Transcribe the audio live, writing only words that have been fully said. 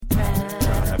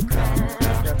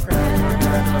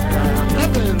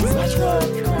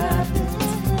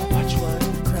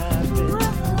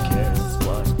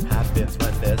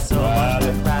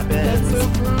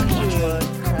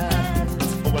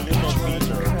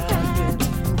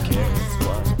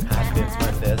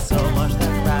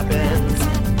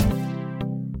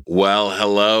Well,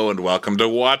 hello and welcome to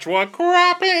Watch What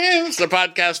Crappens, the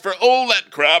podcast for all that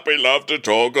crap we love to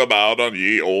talk about on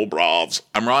ye old bravs.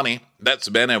 I'm Ronnie. That's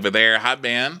Ben over there. Hi,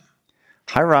 Ben.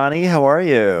 Hi, Ronnie. How are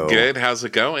you? Good. How's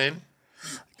it going?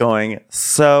 Going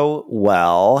so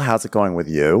well. How's it going with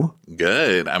you?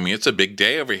 Good. I mean, it's a big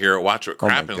day over here at Watch What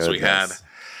Crappens.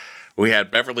 We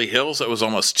had Beverly Hills. It was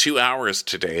almost 2 hours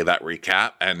today, that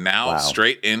recap. And now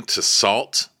straight into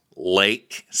Salt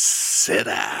Lake City.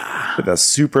 With a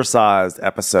supersized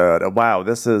episode. Wow, it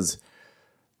was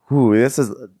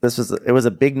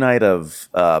a big night of,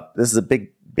 this is a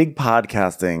big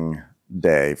podcasting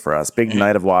day for us. Big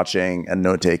night of watching and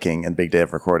note-taking and big day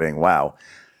of recording. Wow.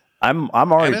 I'm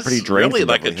already pretty drained. Really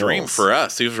like a dream for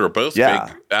us. These were both big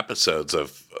episodes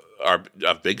of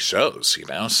big shows, you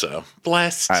know, so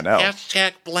blessed. I know.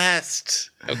 Hashtag blessed.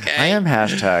 Okay. I am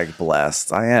hashtag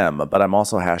blessed. I am, but I'm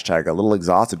also hashtag a little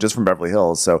exhausted just from Beverly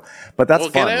Hills. So, but that's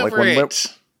fun. Get over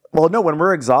it. When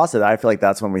we're exhausted, I feel like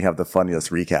that's when we have the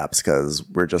funniest recaps because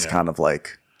we're just kind of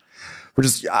like,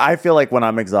 I feel like when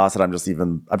I'm exhausted, I'm just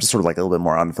sort of like a little bit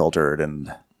more unfiltered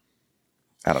and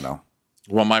I don't know.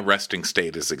 Well, my resting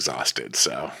state is exhausted,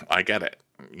 so I get it.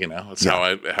 You know, it's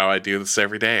how I do this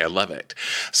every day. I love it.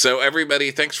 So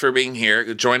everybody, thanks for being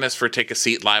here. Join us for Take a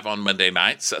Seat live on Monday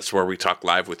nights. That's where we talk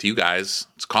live with you guys.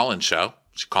 It's a call-in show.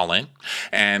 You call in.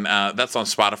 And that's on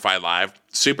Spotify Live.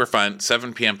 Super fun.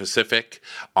 7 p.m. Pacific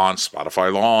on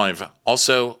Spotify Live.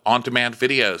 Also, on-demand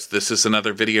videos. This is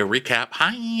another video recap.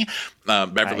 Hi.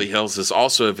 Beverly Hills is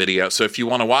also a video. So if you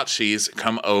want to watch these,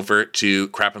 come over to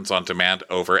Crappens On Demand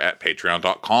over at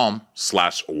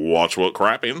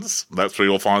patreon.com/watchwhatcrappens. That's where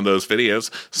you'll find those videos.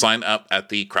 Sign up at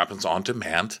the Crappens On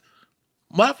Demand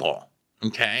level.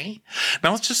 Okay.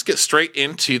 Now let's just get straight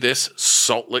into this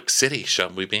Salt Lake City, shall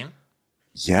we be?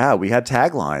 Yeah, we had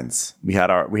taglines. We had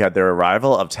their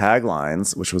arrival of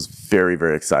taglines, which was very,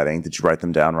 very exciting. Did you write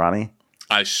them down, Ronnie?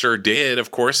 I sure did.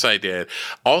 Of course I did.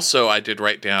 Also, I did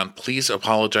write down, please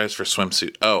apologize for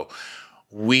swimsuit. Oh,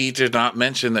 we did not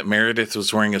mention that Meredith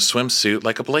was wearing a swimsuit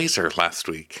like a blazer last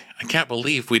week. I can't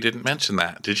believe we didn't mention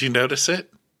that. Did you notice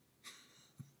it?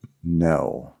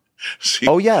 No.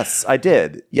 Yes, I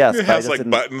did. Yes. It has like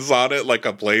buttons on it like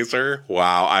a blazer.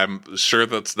 Wow, I'm sure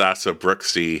that's a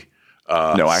Brooksy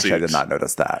no, actually, I did not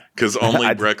notice that. Because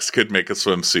only Brooks could make a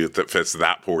swimsuit that fits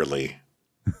that poorly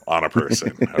on a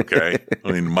person, okay?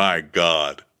 I mean, my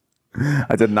God.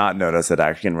 I did not notice it,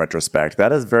 actually, in retrospect.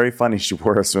 That is very funny. She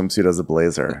wore a swimsuit as a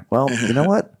blazer. Well, you know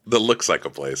what? That looks like a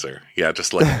blazer. Yeah,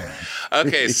 just like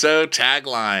okay, so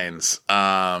taglines.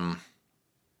 I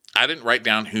didn't write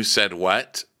down who said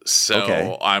what,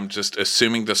 so I'm just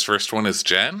assuming this first one is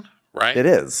Jen, right? It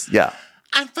is, yeah.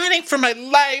 I'm fighting for my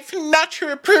life, not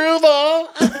your approval.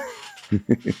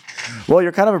 Well,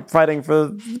 you're kind of fighting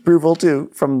for approval, too,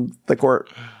 from the court.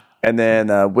 And then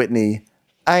Whitney,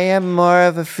 I am more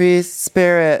of a free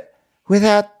spirit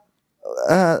without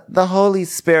the Holy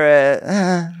Spirit.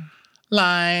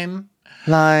 Line.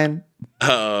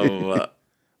 Oh,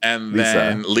 and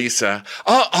then Lisa,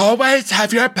 I'll always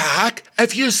have your back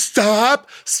if you stop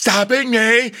stopping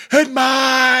me and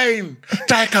mine.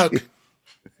 Diet Coke.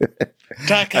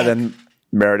 And then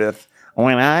Meredith,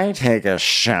 when I take a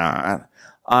shot,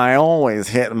 I always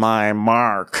hit my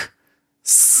mark.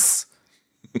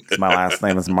 My last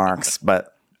name is Marks,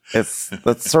 but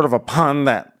that's sort of a pun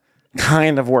that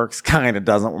kind of works, kind of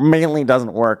doesn't. Mainly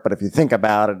doesn't work, but if you think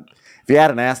about it, if you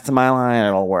add an S to my line,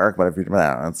 it'll work. But if you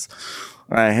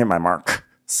I hit my mark.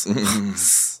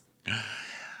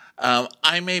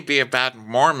 I may be a bad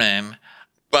Mormon,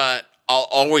 but I'll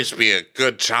always be a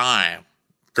good time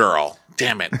girl.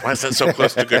 Damn it. Why is that so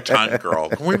close to good time girl?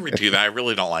 Can we redo that? I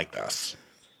really don't like this.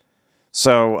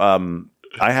 So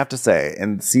I have to say,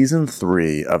 in season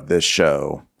 3 of this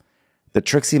show, the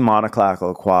Trixie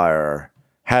Monoclackle Choir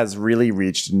has really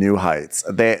reached new heights.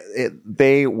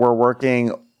 They were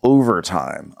working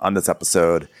overtime on this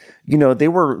episode. You know, they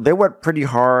went pretty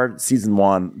hard season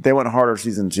 1. They went harder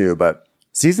season 2, but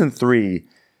season 3,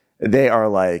 they are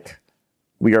like,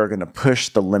 we are going to push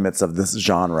the limits of this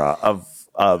genre of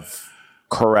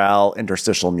chorale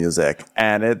interstitial music,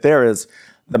 and there is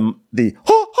the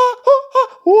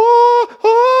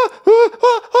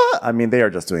I mean, they are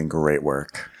just doing great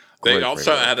work. They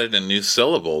also added a new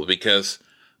syllable because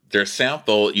their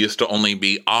sample used to only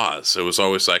be ahs. It was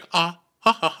always like ah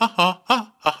ha ha ha ha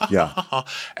ha ha ha,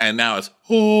 and now it's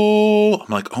oh. I'm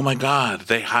like, oh my God,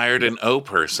 they hired an O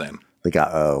person. They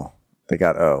got O.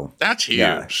 That's huge.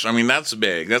 Yeah. I mean, that's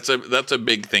big. That's a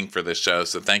big thing for this show.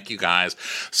 So thank you guys.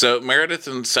 So Meredith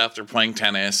and Seth are playing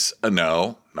tennis.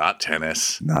 No, not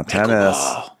tennis. Not tennis.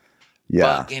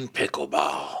 Yeah. Fucking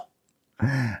pickleball.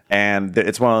 And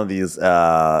it's one of these,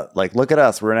 like, look at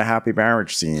us, we're in a happy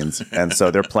marriage scenes. And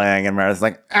so they're playing, and Meredith's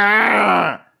like,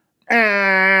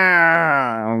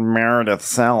 Meredith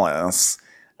Sellis.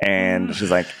 And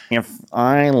she's like, if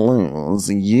I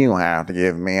lose, you have to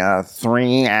give me a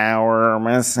 3-hour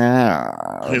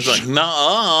massage. He's like,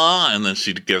 nah. And then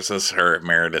she gives us her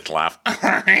Meredith laugh.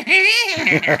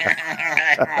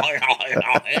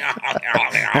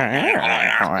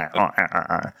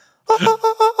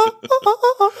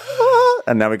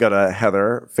 And now we go to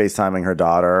Heather FaceTiming her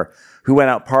daughter, who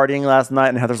went out partying last night.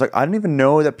 And Heather's like, I didn't even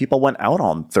know that people went out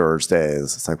on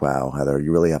Thursdays. It's like, wow, Heather,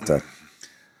 you really have to.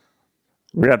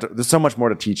 There's so much more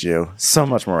to teach you. So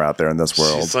much more out there in this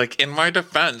world. She's like, in my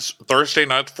defense, Thursday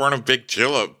nights weren't a big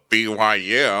deal at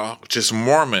BYU, which is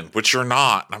Mormon, which you're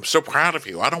not. I'm so proud of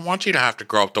you. I don't want you to have to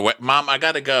grow up the way. Mom, I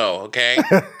got to go, okay?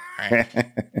 Right.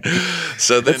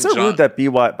 So then it's so rude that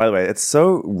by the way, it's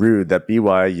so rude that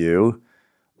BYU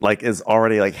like is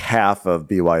already like half of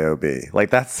BYOB.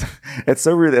 Like it's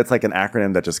so rude. It's like an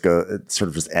acronym that it sort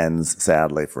of just ends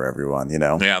sadly for everyone, you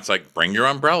know? Yeah, it's like, bring your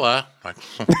umbrella. Like,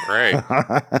 great.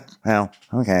 Well,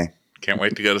 okay. Can't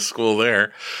wait to go to school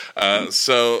there.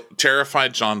 So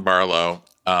terrified John Barlow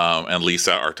and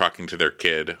Lisa are talking to their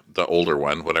kid, the older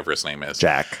one, whatever his name is.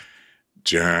 Jack.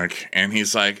 And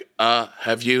he's like,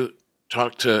 have you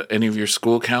talked to any of your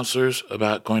school counselors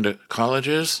about going to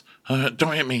colleges?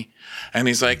 Don't hit me. And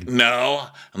he's like, no.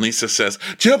 And Lisa says,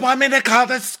 do you want me to call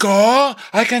the school?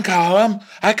 I can call them.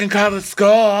 I can call the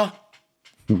school.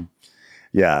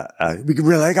 Yeah. We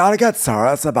really got to get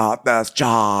serious about this,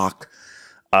 Jack.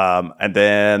 And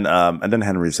then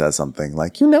Henry says something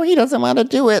like, he doesn't want to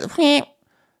do it.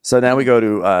 So now we go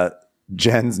to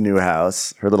Jen's new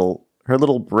house, her little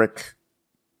brick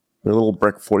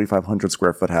 4,500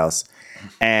 square foot house.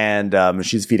 And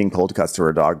she's feeding cold cuts to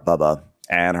her dog, Bubba.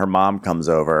 And her mom comes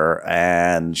over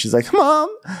and she's like, Mom,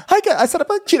 I set up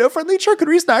a keto-friendly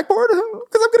charcuterie snack board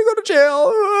because I'm going to go to jail.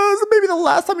 So maybe the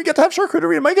last time we get to have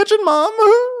charcuterie in my kitchen, Mom.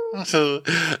 So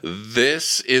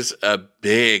this is a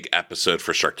big episode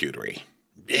for charcuterie.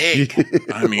 Big.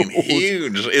 I mean,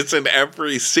 huge. It's in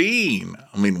every scene.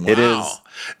 I mean, wow. It is.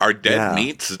 Are dead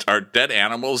meats, are dead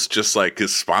animals just like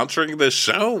is sponsoring this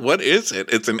show? What is it?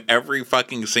 It's in every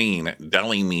fucking scene.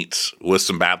 Deli meats with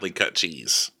some badly cut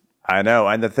cheese. I know.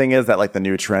 And the thing is that like the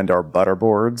new trend are butter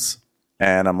boards.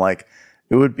 And I'm like,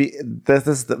 this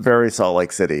is the very Salt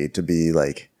Lake City to be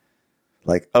like,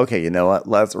 okay, you know what?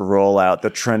 Let's roll out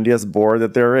the trendiest board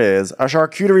that there is, a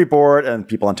charcuterie board. And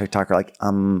people on TikTok are like,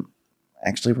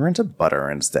 actually, we're into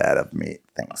butter instead of meat.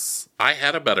 Thanks. I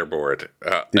had a butter board.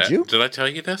 Did you? Did I tell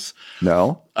you this?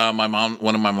 No. One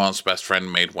of my mom's best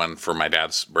friend made one for my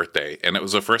dad's birthday. And it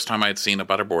was the first time I'd seen a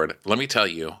butter board. Let me tell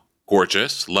you.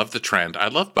 Gorgeous. Love the trend. I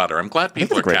love butter. I'm glad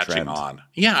people are catching on.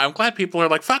 Yeah, I'm glad people are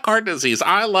like, fuck heart disease.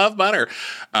 I love butter.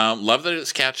 Love that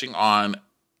it's catching on.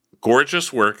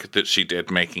 Gorgeous work that she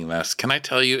did making this. Can I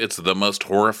tell you, it's the most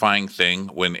horrifying thing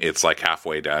when it's like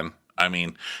halfway done. I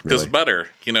mean, because butter,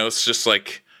 it's just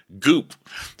like goop.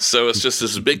 So it's just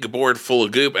this big board full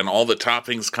of goop and all the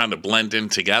toppings kind of blend in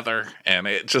together. And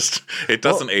it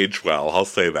doesn't age well. I'll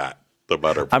say that. The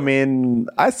butter board. I mean,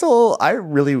 I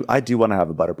do want to have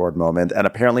a butterboard moment. And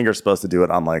apparently you're supposed to do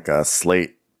it on like a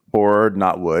slate board,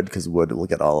 not wood, because wood will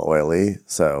get all oily.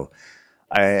 So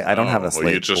I don't have a slate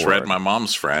board. You just read my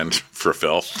mom's friend for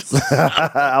filth.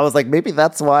 I was like, maybe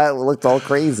that's why it looked all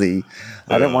crazy.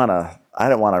 I didn't want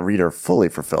to read her fully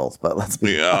for filth, but let's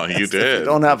be honest. You did. You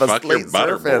don't have a Fuck slate your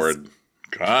butter surface. Board.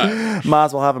 God. Might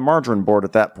as well have a margarine board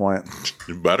at that point.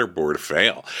 Butterboard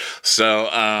fail. So,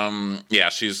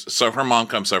 so her mom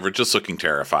comes over just looking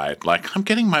terrified. Like, I'm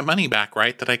getting my money back,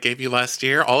 right? That I gave you last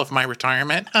year, all of my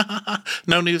retirement.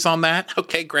 No news on that?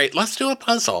 Okay, great. Let's do a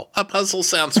puzzle. A puzzle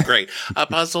sounds great. A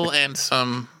puzzle and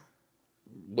some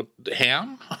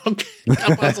ham? Okay.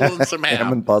 A puzzle and some ham.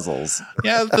 Ham and puzzles.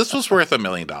 Yeah, this was worth $1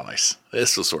 million.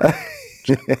 This was worth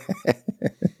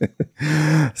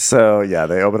So yeah,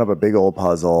 they open up a big old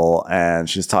puzzle, and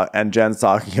Jen's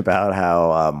talking about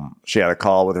how she had a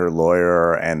call with her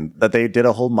lawyer, and that they did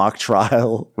a whole mock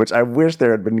trial, which I wish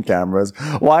there had been cameras.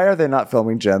 Why are they not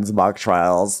filming Jen's mock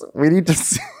trials? We need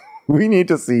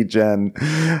to see Jen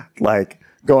like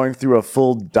going through a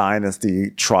full dynasty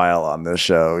trial on this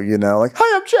show. Like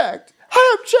I object.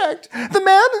 The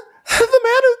man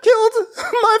who killed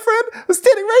my friend was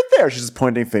standing right there. She's just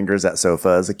pointing fingers at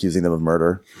sofas, accusing them of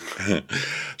murder.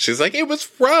 She's like, it was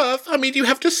rough. I mean, you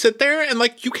have to sit there and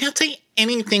like, you can't say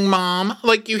anything, Mom.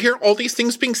 Like, you hear all these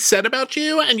things being said about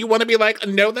you and you want to be like,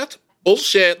 no, that's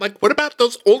bullshit. Like, what about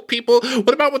those old people?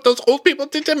 What about what those old people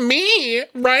did to me,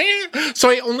 right? So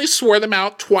I only swore them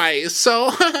out twice.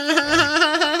 So,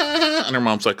 and her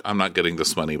mom's like, I'm not getting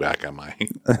this money back, am I?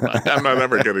 I'm not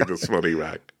ever getting this money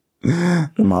back. The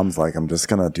mom's like, I'm just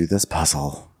going to do this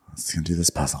puzzle.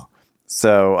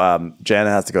 So Jen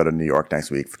has to go to New York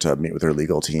next week to meet with her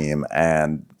legal team.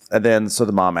 And then so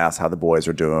the mom asks how the boys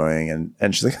are doing.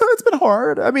 And she's like, oh, it's been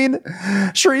hard. I mean,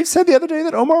 Sharif said the other day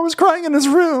that Omar was crying in his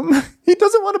room. He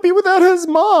doesn't want to be without his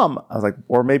mom. I was like,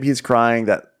 or maybe he's crying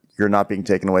that you're not being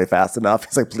taken away fast enough.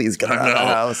 He's like, please get out of the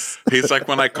house. He's like,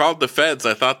 when I called the feds,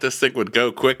 I thought this thing would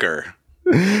go quicker.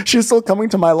 She's still coming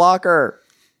to my locker.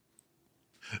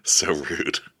 So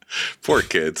rude. Poor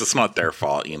kids. It's not their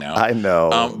fault, you know. I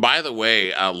know. By the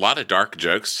way, a lot of dark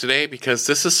jokes today because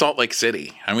this is Salt Lake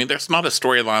City. I mean, there's not a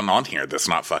storyline on here that's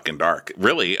not fucking dark.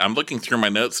 Really, I'm looking through my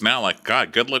notes now like,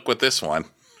 God, good luck with this one.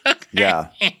 Yeah.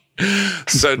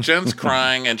 So Jen's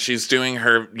crying and she's doing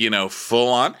her, full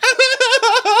on.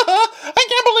 I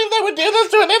can't believe they would do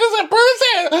this to an innocent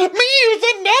person. Me, who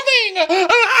said nothing.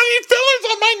 I need fillers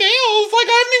on my nails. Like,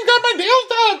 I haven't even got my nails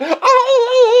done.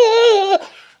 Oh.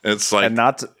 It's like, and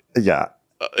not, yeah.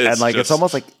 And like, it's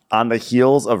almost like on the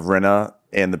heels of Rinna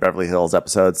in the Beverly Hills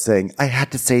episode saying, I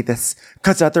had to say this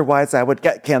because otherwise I would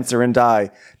get cancer and die.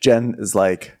 Jen is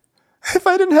like, if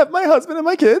I didn't have my husband and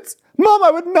my kids, Mom, I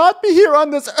would not be here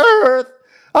on this earth.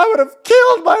 I would have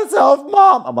killed myself,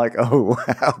 Mom. I'm like, oh,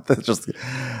 wow.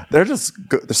 They're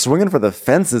swinging for the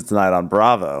fences tonight on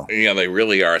Bravo. Yeah, they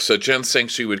really are. So Jen's saying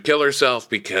she would kill herself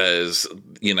because,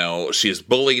 she's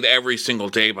bullied every single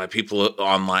day by people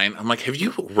online. I'm like, have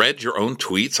you read your own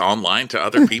tweets online to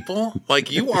other people? Like,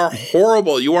 you are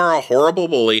horrible. You are a horrible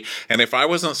bully. And if I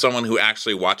wasn't someone who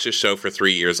actually watched this show for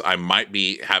 3 years, I might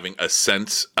be having a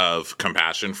sense of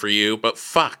compassion for you. But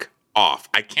fuck off.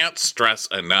 I can't stress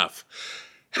enough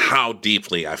how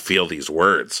deeply I feel these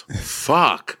words.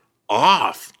 Fuck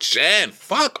off, Jen.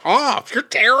 Fuck off. You're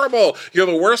terrible. You're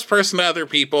the worst person to other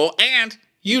people, and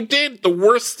you did the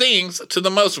worst things to the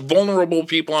most vulnerable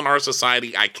people in our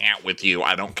society. I can't with you.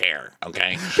 I don't care.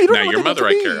 Okay? Now, your mother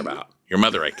I care about. Your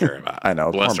mother I care about. I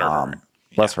know. Bless her mom. heart.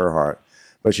 Bless her heart.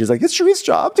 But she's like, it's Sharif's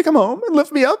job to come home and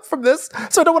lift me up from this,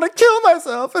 so I don't want to kill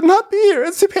myself and not be here.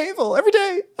 It's too painful. Every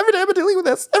day I've been dealing with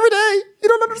this. Every day. You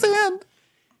don't understand.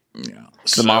 Yeah.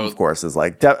 The mom, of course, is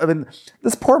like,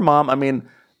 this poor mom. I mean,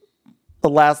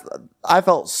 I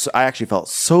actually felt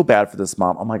so bad for this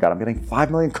mom. Oh my God, I'm getting 5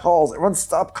 million calls. Everyone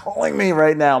stop calling me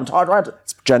right now. I'm trying to.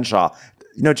 It's Jen Shaw.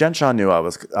 Jen Shaw knew I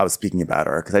was speaking about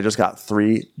her because I just got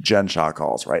 3 Jen Shaw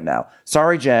calls right now.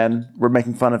 Sorry, Jen. We're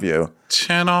making fun of you.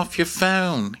 Turn off your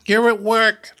phone. You're at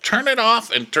work. Turn it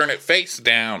off and turn it face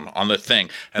down on the thing.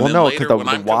 And then later, when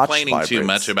I'm complaining too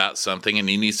much about something and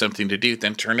you need something to do,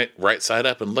 then turn it right side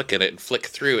up and look at it and flick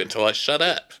through it until I shut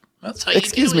up. That's how you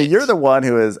Excuse me, you're the one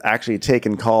who is actually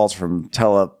taking calls from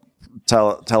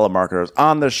telemarketers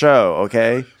on the show,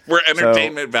 okay? We're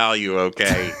entertainment value,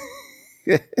 okay?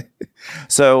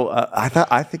 So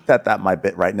I think that my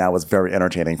bit right now was very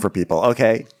entertaining for people.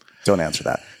 Okay, don't answer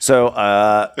that. So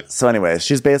anyways,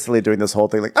 she's basically doing this whole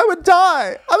thing like, I would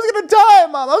die. I was gonna die,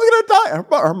 Mom. I was gonna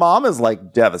die. Her mom is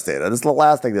like devastated. This is the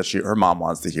last thing that her mom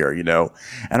wants to hear, And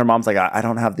her mom's like, I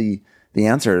don't have the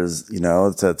answers,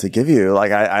 to give you.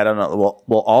 Like I don't know.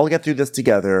 We'll all get through this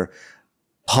together.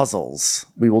 Puzzles.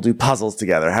 We will do puzzles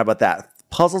together. How about that?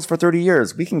 Puzzles for 30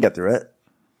 years. We can get through it.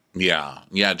 Yeah,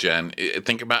 Jen.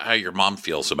 Think about how your mom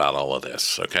feels about all of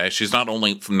this, okay? She's not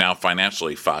only now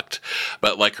financially fucked,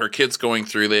 but like her kid's going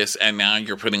through this, and now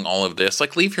you're putting all of this.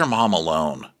 Like, leave your mom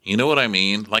alone. You know what I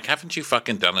mean? Like, haven't you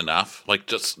fucking done enough? Like,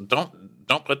 just don't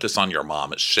put this on your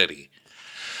mom. It's shitty.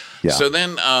 Yeah. So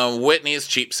then Whitney's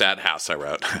cheap, sad house I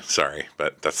wrote. Sorry,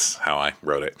 but that's how I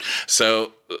wrote it.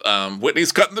 So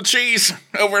Whitney's cutting the cheese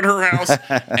over at her house,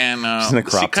 and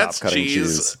she cuts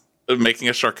cheese. Making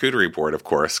a charcuterie board, of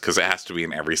course, because it has to be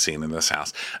in every scene in this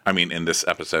house. I mean, in this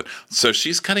episode. So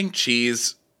she's cutting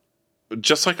cheese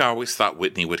just like I always thought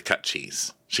Whitney would cut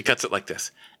cheese. She cuts it like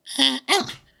this. It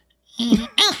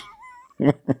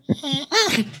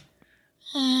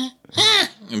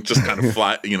just kind of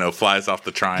flies off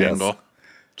the triangle. Yes.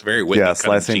 It's very Whitney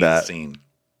cutting cheese that scene.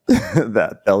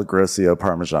 That El Grosio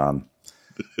Parmesan,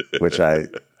 which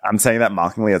I'm saying that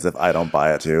mockingly as if I don't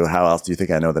buy it too. How else do you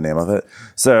think I know the name of it?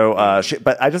 So,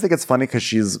 but I just think it's funny because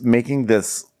she's making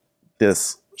this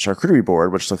charcuterie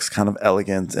board, which looks kind of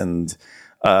elegant and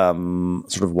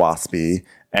sort of waspy.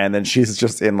 And then she's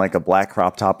just in like a black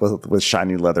crop top with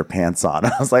shiny leather pants on.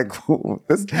 I was like,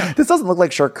 this doesn't look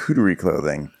like charcuterie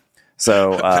clothing.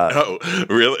 So, oh,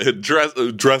 really?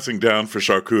 Dressing down for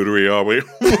charcuterie, are we?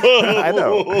 I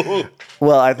know.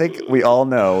 Well, I think we all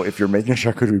know if you're making a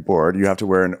charcuterie board, you have to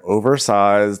wear an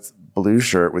oversized blue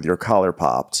shirt with your collar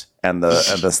popped and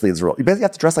the sleeves rolled. You basically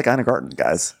have to dress like Ina Garten,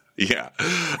 guys. Yeah.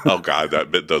 Oh God,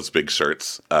 those big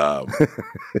shirts.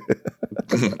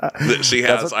 She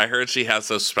has. I heard she has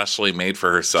those specially made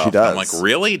for herself. She does. I'm like,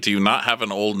 really? Do you not have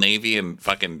an Old Navy in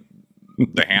fucking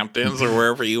the Hamptons or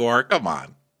wherever you are? Come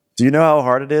on. Do you know how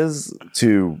hard it is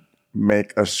to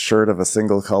make a shirt of a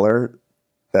single color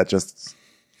that just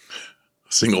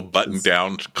single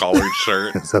button-down collared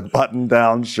shirt? It's a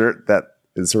button-down shirt that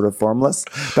is sort of formless.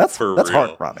 That's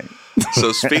hard running.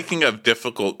 So speaking of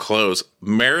difficult clothes,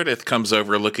 Meredith comes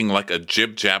over looking like a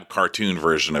Jib Jab cartoon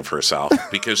version of herself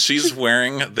because she's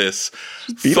wearing this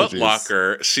Foot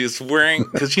Locker. She's wearing,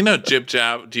 because you know Jib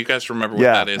Jab, do you guys remember what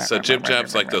that is? So Jib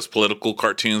Jab's like those political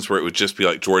cartoons where it would just be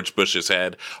like George Bush's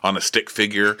head on a stick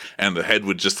figure and the head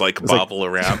would just like bobble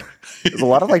around. There's a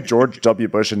lot of like George W.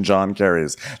 Bush and John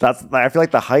Kerry's. I feel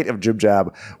like the height of Jib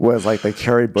Jab was like the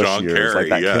Kerry Bush John years. Kerry, like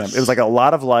that yes. camp. It was like a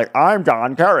lot of like, I'm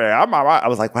John Kerry. I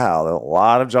was like, wow, a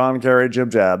lot of John Kerry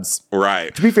Jib Jabs.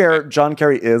 Right. To be fair, John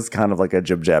Kerry is kind of like a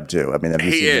Jib Jab too. I mean, have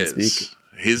you seen him speak?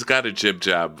 He's got a Jib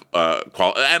Jab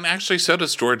quality. And actually, so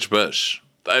does George Bush.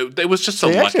 It was just a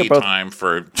lucky time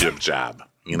for Jib Jab,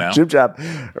 you know? Jib Jab,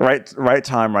 right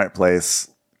time, right place.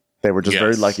 They were just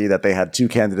very lucky that they had two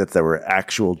candidates that were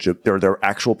their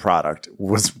actual product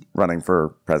was running for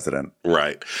president.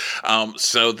 Right.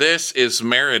 So this is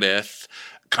Meredith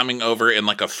coming over in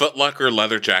like a Foot Locker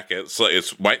leather jacket. So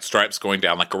it's white stripes going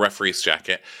down like a referee's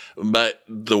jacket. But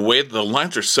the way the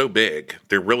lines are so big,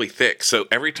 they're really thick. So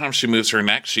every time she moves her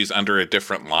neck, she's under a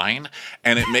different line.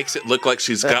 And it makes it look like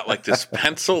she's got like this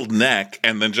penciled neck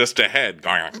and then just a head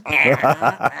going.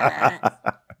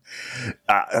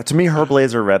 To me, her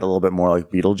blazer read a little bit more like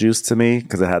Beetlejuice to me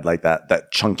because it had like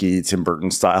that chunky Tim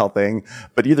Burton style thing.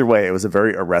 But either way, it was a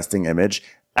very arresting image.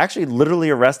 Actually, literally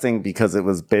arresting because it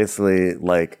was basically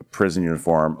like a prison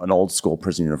uniform, an old school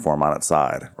prison uniform on its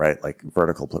side, right? Like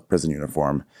vertical prison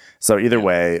uniform. So either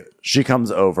way, she comes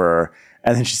over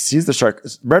and then she sees the shark.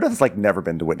 Meredith's like never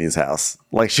been to Whitney's house.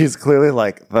 Like she's clearly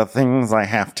like the things I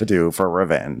have to do for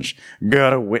revenge. Go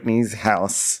to Whitney's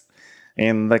house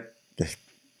in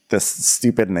this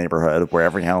stupid neighborhood where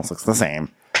every house looks the same.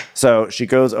 So she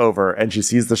goes over and she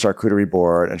sees the charcuterie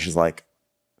board and she's like,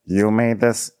 you made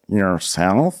this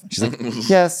yourself? She's like,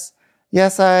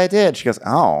 yes, I did. She goes,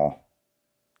 oh,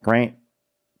 great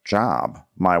job.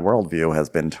 My worldview has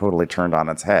been totally turned on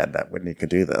its head that Whitney could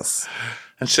do this.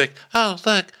 And she's like, oh,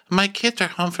 look, my kids are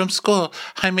home from school.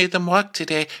 I made them walk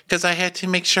today because I had to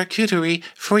make charcuterie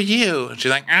for you. And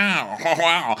she's like, oh,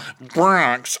 wow,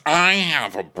 Brooks, I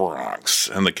have a Brooks.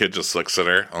 And the kid just looks at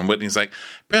her. And Whitney's like,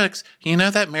 Brooks, you know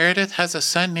that Meredith has a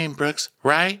son named Brooks,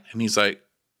 right? And he's like,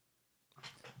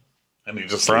 and he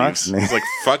just leaves. He's like,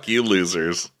 fuck you,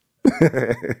 losers.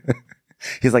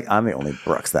 He's like, I'm the only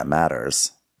Brooks that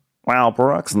matters. Well,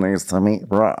 Brooks needs to meet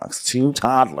Brooks. Two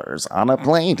toddlers on a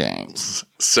play date.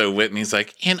 So Whitney's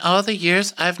like, in all the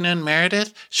years I've known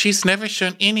Meredith, she's never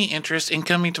shown any interest in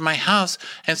coming to my house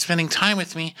and spending time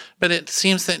with me. But it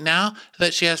seems that now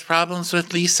that she has problems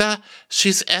with Lisa,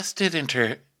 she's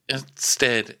interested.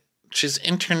 She's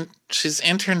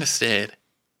interested.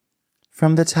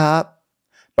 From the top.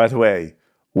 By the way,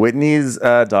 Whitney's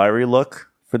diary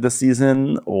look for this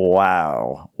season,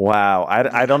 wow.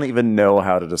 I don't even know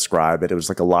how to describe it. It was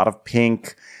like a lot of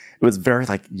pink. It was very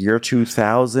like year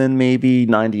 2000, maybe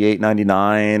 98,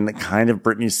 99, kind of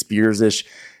Britney Spears-ish.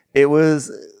 It was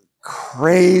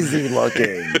crazy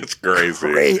looking. It's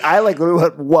crazy. I like literally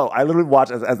went, whoa. I literally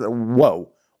watched as whoa.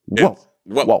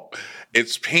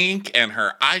 It's pink and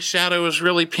her eyeshadow is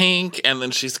really pink and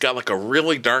then she's got like a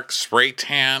really dark spray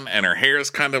tan and her hair is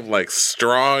kind of like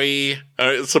strawy.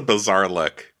 It's a bizarre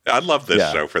look. I love this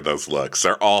show for those looks.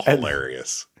 They're all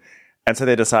hilarious. And so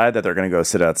they decide that they're going to go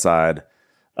sit outside.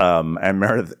 And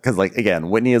Meredith, because like, again,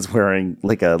 Whitney is wearing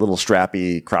like a little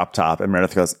strappy crop top and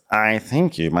Meredith goes, I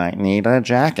think you might need a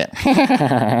jacket.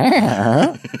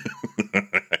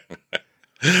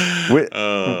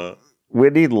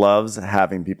 Whitney loves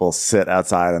having people sit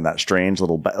outside in that strange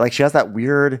little, like she has that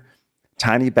weird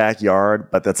tiny backyard,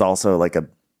 but that's also like a,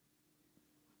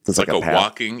 it's like a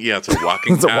walking, it's a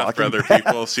walking path for other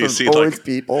people. So you see like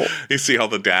people, you see all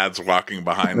the dads walking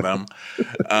behind them.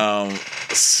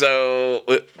 So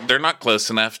they're not close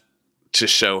enough to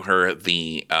show her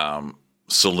the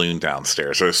saloon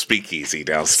downstairs, or speakeasy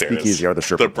downstairs. Speakeasy or the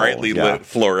stripper The brightly pole, yeah. lit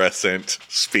fluorescent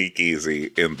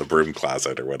speakeasy in the broom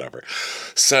closet or whatever.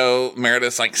 So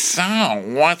Meredith's like, so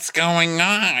what's going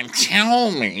on?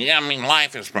 Tell me. I mean,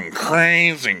 life has been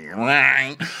crazy,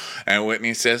 right? And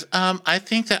Whitney says, I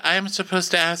think that I'm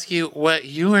supposed to ask you what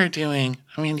you are doing.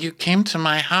 I mean, you came to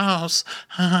my house.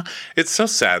 It's so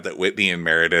sad that Whitney and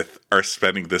Meredith are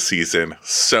spending the season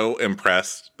so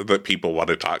impressed that people want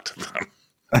to talk to them.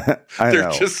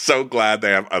 They're just so glad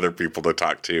they have other people to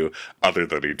talk to other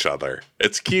than each other.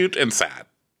 It's cute and sad.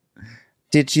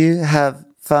 Did you have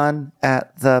fun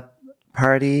at the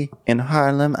party in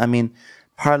Harlem? I mean,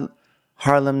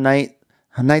 Harlem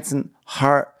nights in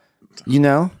you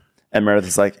know? And Meredith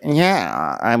is like,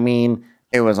 yeah, I mean,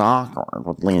 it was awkward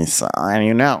with Lisa.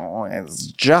 And it's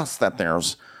just that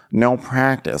there's no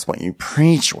practice when you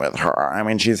preach with her. I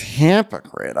mean, she's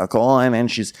hypocritical, and then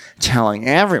she's telling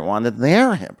everyone that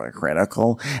they're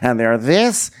hypocritical, and they're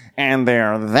this, and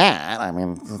they're that. I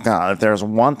mean, God, if there's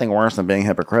one thing worse than being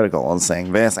hypocritical and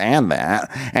saying this and that,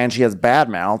 and she has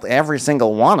badmouthed every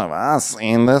single one of us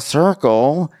in the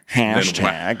circle,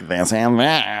 hashtag this and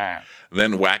that.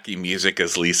 Then wacky music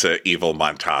as Lisa evil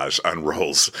montage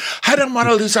unrolls. I don't want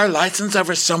to lose our license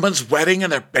over someone's wedding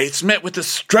in their basement with a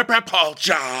stripper pole,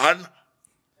 John.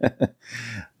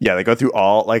 Yeah,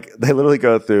 they literally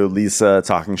go through Lisa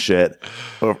talking shit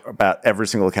about every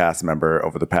single cast member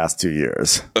over the past 2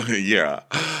 years. Yeah.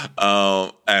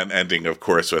 And ending, of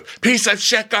course, with, piece of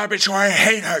shit garbage whore, I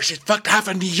hate her. She's fucked half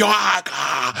of New York.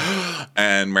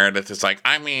 And Meredith is like,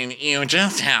 I mean, you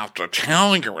just have to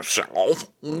tell yourself,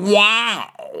 wow,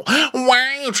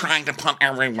 why are you trying to put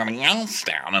everybody else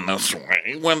down in this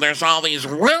way when there's all these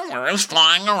rumors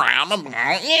flying around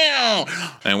about you?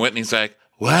 And Whitney's like,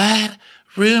 what?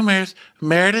 Rumors?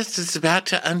 Meredith is about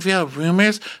to unveil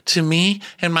rumors to me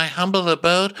in my humble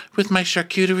abode with my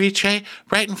charcuterie tray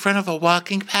right in front of a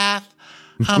walking path?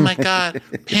 Oh my God,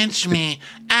 pinch me.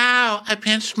 Ow, I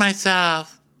pinched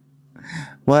myself.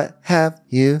 What have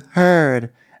you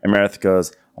heard? And Meredith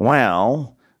goes,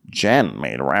 well, Jen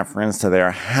made reference to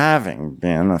there having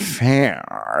been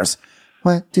affairs.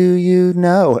 What do you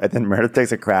know? And then Meredith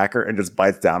takes a cracker and just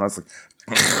bites down. It's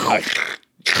like...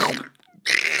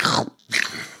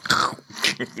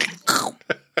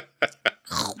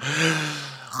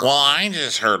 Well, I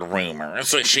just heard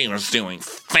rumors that she was doing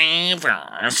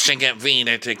favors to get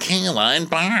Vita tequila in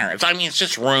bars. I mean, it's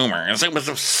just rumors. It was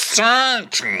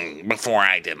absurd to me before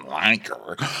I didn't like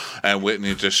her. And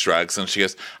Whitney just shrugs and she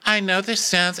goes, I know this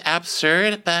sounds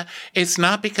absurd, but it's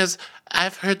not because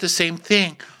I've heard the same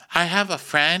thing. I have a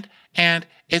friend, and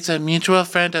it's a mutual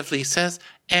friend of Lisa's,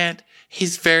 and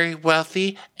he's very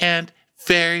wealthy and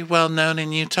very well known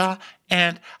in Utah,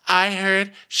 and I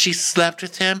heard she slept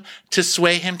with him to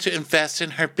sway him to invest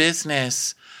in her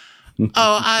business.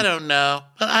 Oh, I don't know,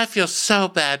 but I feel so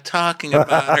bad talking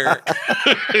about her.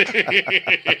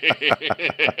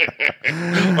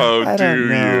 Oh, do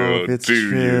you? Do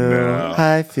you now?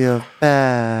 I feel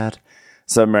bad.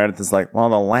 So Meredith is like, well,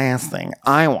 the last thing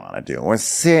I want to do is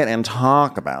sit and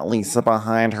talk about Lisa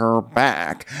behind her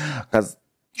back, because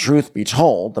truth be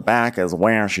told, the back is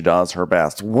where she does her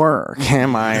best work.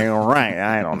 Am I right?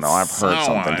 I don't know. I've heard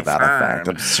something to that effect.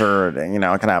 Absurd.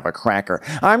 I can have a cracker.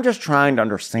 I'm just trying to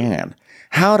understand.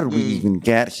 How did we even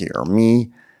get here?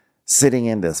 Me sitting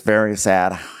in this very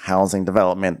sad housing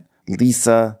development.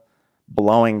 Lisa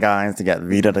blowing guys to get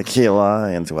Vita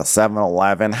tequila into a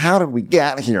 7-Eleven. How did we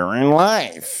get here in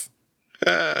life?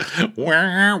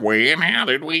 Where are we and how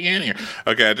did we get here?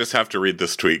 Okay, I just have to read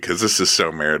this tweet because this is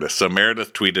so Meredith. So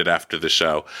Meredith tweeted after the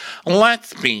show,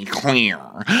 let's be clear.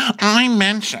 I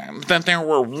mentioned that there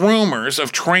were rumors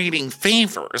of trading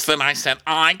favors that I said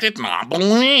I did not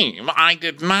believe. I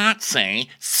did not say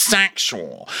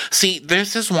sexual. See,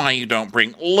 this is why you don't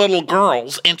bring little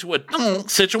girls into adult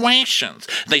situations.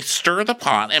 They stir the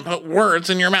pot and put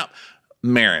words in your mouth.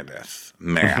 Meredith,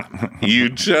 ma'am, you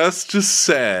just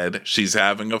said she's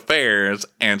having affairs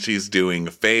and she's doing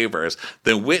favors.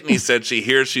 Then Whitney said she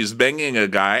hears she's banging a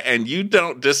guy and you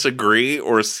don't disagree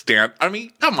or stand. I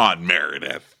mean, come on,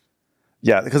 Meredith.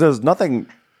 Yeah, because there's nothing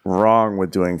wrong with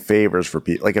doing favors for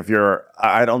people. Like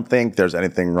I don't think there's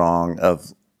anything wrong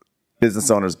of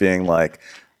business owners being like,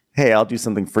 hey, I'll do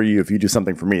something for you if you do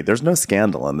something for me. There's no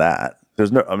scandal in that.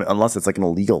 Unless it's like an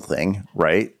illegal thing,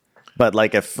 right? But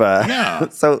like if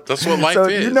so that's what life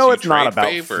is. It's not about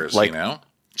favors,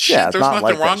 Yeah, there's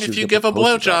nothing wrong if you give a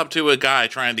blowjob to a guy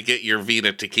trying to get your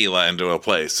Vita tequila into a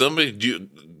place. Somebody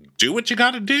do what you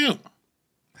got to do.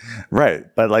 Right,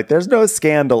 but there's no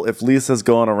scandal if Lisa's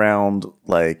going around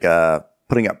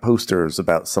putting up posters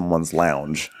about someone's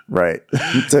lounge, right?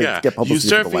 to get publicity. You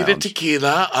serve for the me the lounge.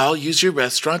 tequila. I'll use your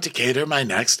restaurant to cater my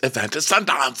next event at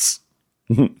Sundance.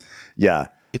 Yeah.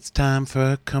 It's time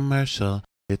for a commercial.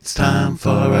 It's time for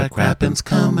a Crappens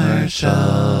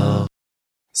commercial.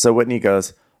 So Whitney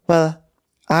goes, well,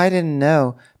 I didn't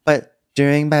know, but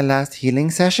during my last healing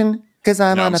session, because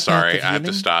I'm No, on I'm a sorry. path of I have to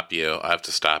healing-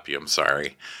 stop you. I'm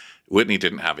sorry. Whitney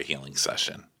didn't have a healing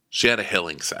session. She had a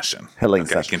hilling session. Hilling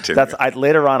Okay, session. continue.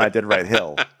 Later on, I did write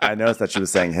hill. I noticed that she was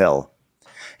saying hill.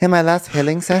 In my last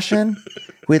healing session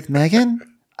with Megan,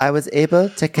 I was able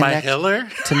to my connect hiller?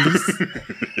 to Lisa.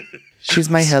 She's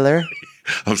my healer.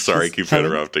 I'm sorry, I keep Hilling?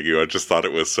 interrupting you. I just thought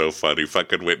it was so funny.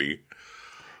 Fucking Whitney.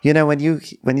 You know, when you,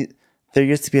 there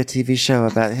used to be a TV show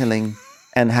about healing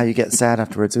and how you get sad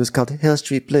afterwards. It was called Hill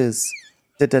Street Blues.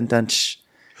 Dun-dun-dun-sh.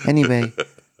 Anyway,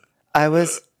 I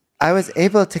was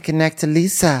able to connect to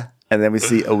Lisa. And then we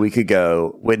see a week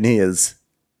ago, Whitney is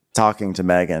talking to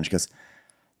Megan. She goes,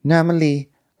 normally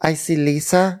I see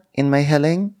Lisa in my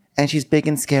healing and she's big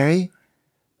and scary.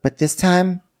 But this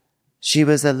time she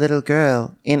was a little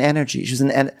girl in energy. She was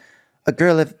a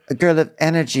girl of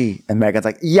energy. And Megan's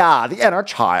like, yeah, the inner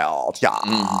child. Yeah.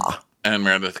 And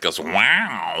Meredith goes,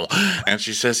 wow. And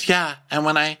she says, yeah. And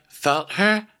when I felt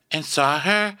her and saw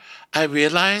her, I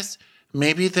realized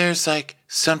maybe there's like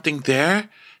something there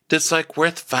that's like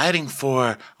worth fighting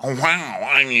for. Wow.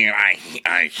 I mean,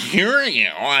 I hear you.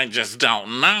 I just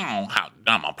don't know how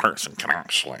dumb a person can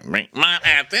actually be. But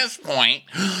at this point,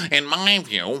 in my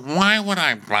view, why would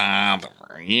I bother?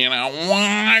 You know,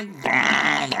 why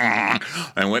bother?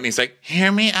 And Whitney's like,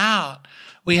 hear me out.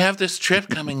 We have this trip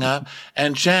coming up,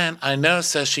 and Jen, I know,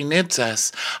 says she needs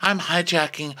us. I'm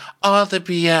hijacking all the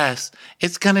BS.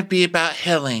 It's going to be about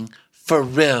healing, for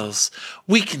reals.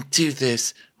 We can do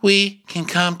this. We can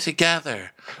come together.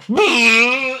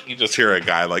 You just hear a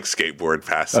guy like skateboard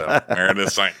pass him.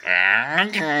 Meredith's like,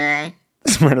 okay.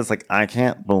 Meredith's like, I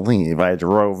can't believe I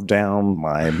drove down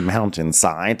my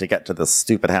mountainside to get to this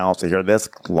stupid house to hear this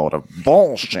load of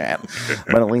bullshit.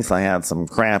 But at least I had some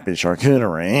crappy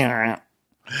charcuterie.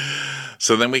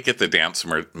 So then we get the dance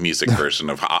music version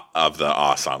of the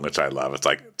Aw song, which I love. It's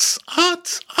like,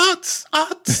 ots.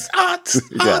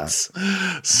 Yeah.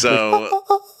 So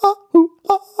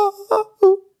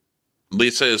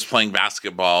Lisa is playing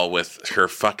basketball with her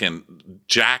fucking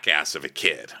jackass of a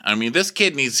kid. I mean, this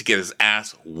kid needs to get his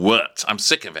ass whooped. I'm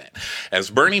sick of it. As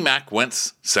Bernie Mac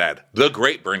once said, the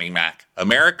great Bernie Mac,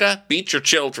 America, beat your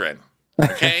children.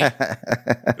 Okay?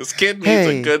 This kid needs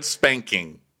a good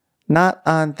spanking. Not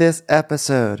on this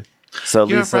episode. So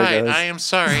You're Lisa right. goes, I am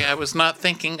sorry. I was not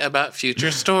thinking about future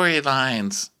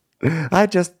storylines. I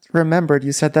just remembered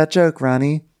you said that joke,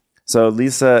 Ronnie. So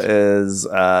Lisa is,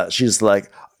 she's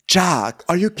like, Jack,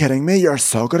 are you kidding me? You're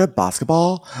so good at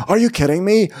basketball. Are you kidding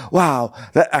me? Wow,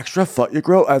 that extra foot you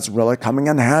grow is really coming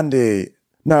in handy.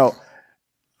 No,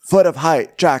 foot of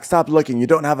height. Jack, stop looking. You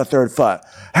don't have a third foot.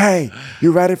 Hey,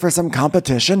 you ready for some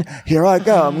competition? Here I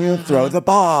go. I'm going to throw the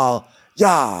ball.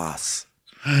 Yes.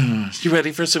 You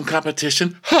ready for some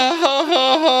competition? Ha, ha,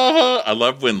 ha, ha. I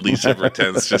love when Lisa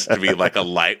pretends just to be like a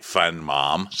light, fun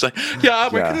mom. She's like, yeah,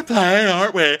 we're going to play,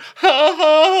 aren't we? Ha,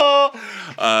 ha,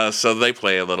 ha. So they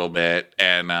play a little bit,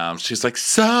 and she's like,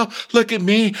 so, look at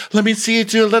me. Let me see you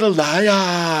do a little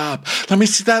layup. Let me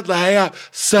see that layup.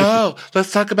 So,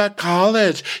 let's talk about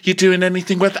college. You doing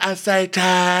anything with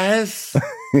SATs?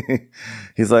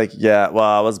 He's like, yeah, well,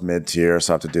 I was mid-tier,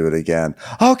 so I have to do it again.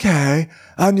 Okay,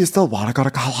 and you still want to go to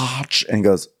college? And he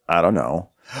goes, I don't know.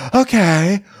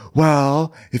 Okay,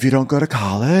 well, if you don't go to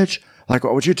college, like,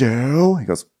 what would you do? He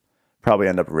goes, probably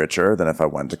end up richer than if I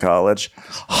went to college.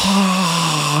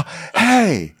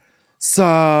 Hey,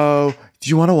 so do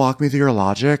you want to walk me through your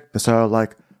logic? So,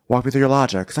 like, walk me through your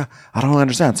logic. 'Cause I don't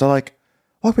understand. So, like,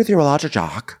 walk me through your logic,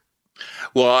 Jack.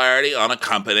 Well, I already own a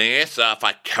company, so if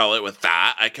I kill it with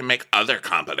that, I can make other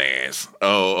companies.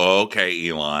 Oh, okay,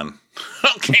 Elon.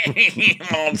 Okay,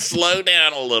 Elon, slow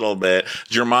down a little bit.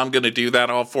 Is your mom going to do that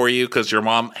all for you? Because your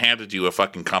mom handed you a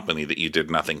fucking company that you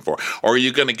did nothing for. Or are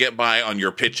you going to get by on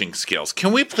your pitching skills?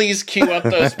 Can we please cue up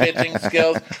those pitching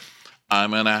skills?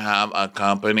 I'm going to have a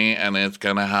company, and it's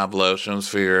going to have lotions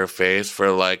for your face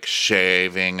for, like,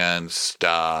 shaving and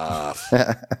stuff.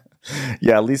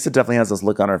 Yeah, Lisa definitely has this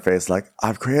look on her face like,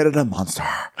 I've created a monster.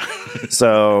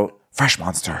 So, fresh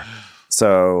monster.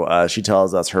 So she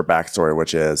tells us her backstory,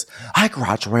 which is, I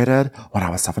graduated when I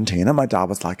was 17 and my dad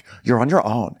was like, you're on your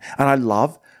own. And I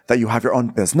love that you have your own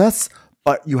business,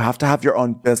 but you have to have your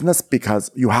own business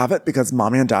because you have it because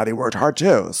mommy and daddy worked hard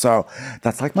too. So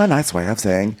that's like my nice way of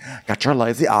saying, get your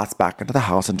lazy ass back into the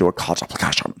house and do a college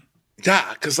application.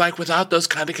 Yeah, because like without those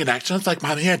kind of connections, like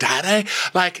mommy and daddy,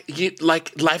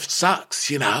 like life sucks,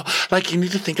 you know? Like you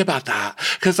need to think about that.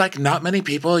 Because like not many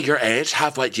people your age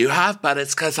have what you have, but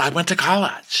it's because I went to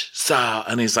college. So,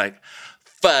 and he's like,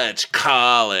 fudge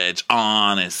college,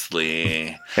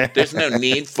 honestly. There's no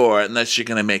need for it unless you're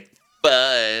going to make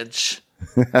fudge.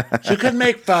 You could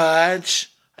make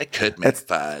fudge. I could make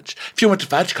fudge. If you went to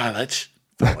fudge college.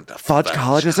 Fudge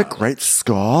College is a great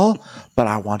school, but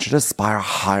I want you to aspire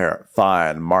higher.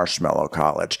 Fine, Marshmallow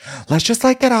College. Let's just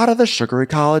like get out of the sugary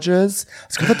colleges.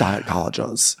 Let's go to the diet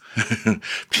colleges.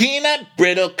 Peanut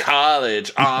Brittle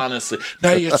College, honestly.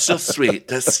 No, you're still sweet.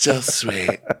 That's still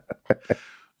sweet.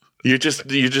 You're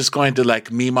just going to like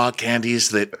Meemaw candies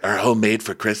that are homemade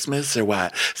for Christmas or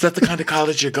what? Is that the kind of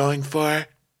college you're going for?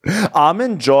 I'm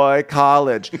in Joy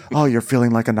College. Oh, you're feeling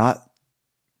like a nut?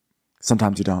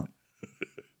 Sometimes you don't.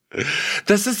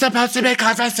 This is supposed to be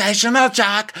conversational,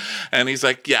 Jack. And he's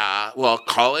like, yeah, well,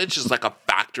 college is like a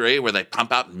factory where they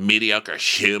pump out mediocre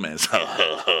humans.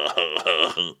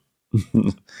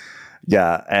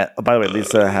 Yeah. And by the way,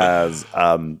 Lisa has,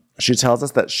 she tells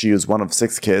us that she was one of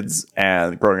 6 kids,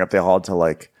 and growing up, they all had to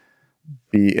like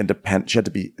be independent. She had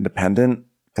to be independent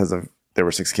because there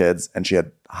were 6 kids, and she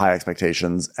had high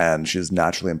expectations, and she's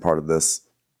naturally imparted this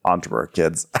onto her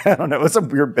kids. I don't know. It was a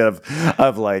weird bit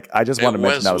of like, I just want to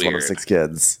mention I was one of 6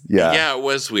 kids. Yeah. Yeah, it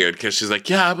was weird because she's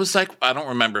like, yeah, I was like, I don't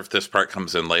remember if this part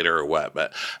comes in later or what,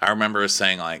 but I remember her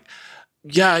saying like,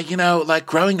 yeah, you know, like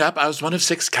growing up, I was one of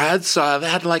 6 kids, so I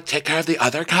had to like take care of the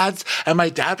other kids. And my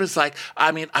dad was like,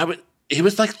 he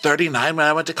was like 39 when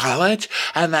I went to college.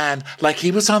 And then like he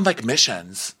was on like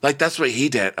missions. Like that's what he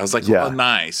did. I was like, oh,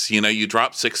 nice. You know, you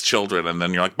drop 6 children and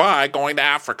then you're like, bye, going to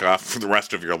Africa for the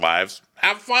rest of your lives.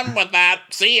 Have fun with that.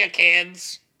 See ya,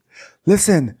 kids.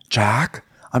 Listen, Jack,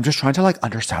 I'm just trying to like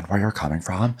understand where you're coming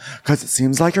from, because it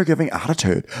seems like you're giving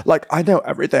attitude. Like I know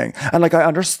everything and like I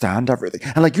understand everything,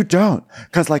 and like you don't,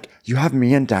 because like you have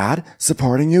me and dad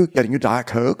supporting you, getting you Diet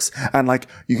Cokes, and like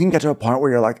you can get to a point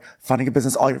where you're like funding a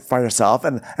business all for yourself,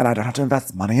 and I don't have to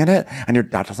invest money in it, and your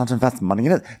dad doesn't have to invest money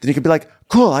in it. Then you could be like,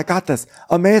 cool, I got this,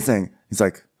 amazing. He's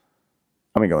like,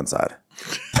 I'm gonna go inside.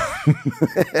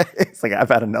 It's like, I've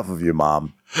had enough of you,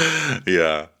 Mom.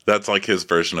 Yeah, that's like his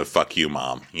version of fuck you,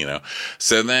 Mom, you know?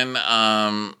 So then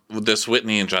this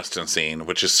Whitney and Justin scene,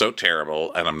 which is so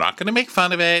terrible, and I'm not going to make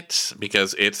fun of it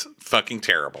because it's fucking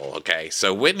terrible, okay?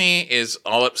 So Whitney is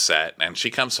all upset, and she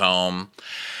comes home,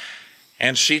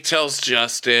 and she tells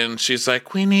Justin, she's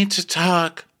like, we need to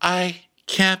talk. I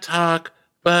can't talk,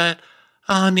 but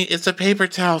it's a paper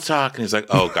towel talk. And he's like,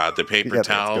 oh, God, the paper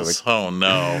towels? Oh,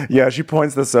 no. Yeah, she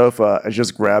points to the sofa and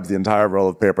just grabs the entire roll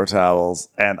of paper towels.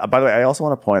 And by the way, I also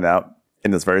want to point out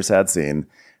in this very sad scene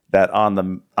that on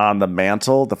the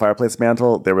mantle, the fireplace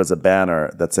mantle, there was a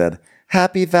banner that said,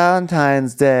 Happy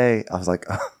Valentine's Day. I was like,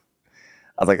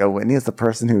 oh, Whitney is the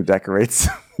person who decorates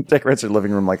her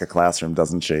living room like a classroom,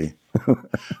 doesn't she?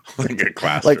 Like a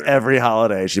classroom. Like every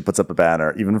holiday, she puts up a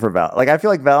banner, even for like I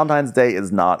feel like Valentine's Day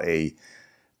is not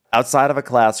outside of a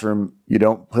classroom. You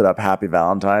don't put up Happy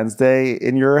Valentine's Day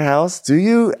in your house, do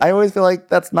you? I always feel like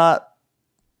it's not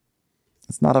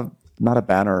a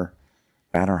banner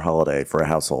holiday for a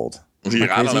household.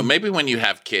 Yeah, I don't know. Maybe when you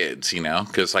have kids, you know,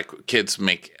 because like kids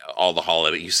make all the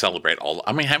holiday. You celebrate all.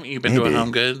 I mean, haven't you been to a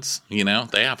Home Goods? You know,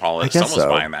 they have holidays. Someone's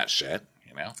buying that shit.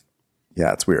 You know.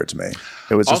 Yeah, it's weird to me.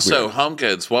 It was just also weird. Home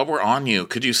Goods. While we're on you,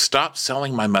 could you stop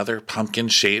selling my mother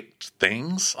pumpkin-shaped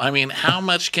things? I mean, how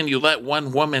much can you let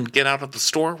one woman get out of the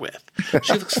store with?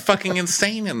 She looks fucking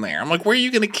insane in there. I'm like, where are you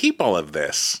going to keep all of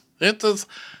this? There's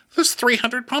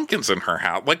 300 pumpkins in her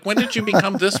house. Like, when did you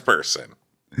become this person?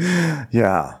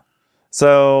 Yeah.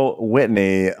 So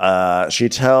Whitney, she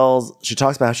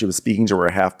talks about how she was speaking to her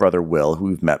half brother Will, who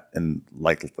we've met in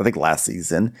like I think last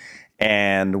season,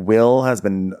 and Will has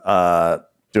been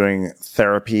doing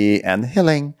therapy and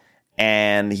healing,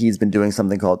 and he's been doing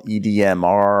something called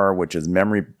EDMR, which is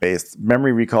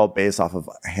memory recall based off of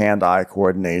hand-eye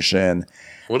coordination.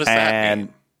 What does that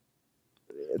mean?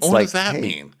 What does that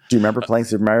mean? Do you remember playing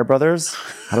Super Mario Brothers?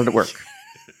 How did it work?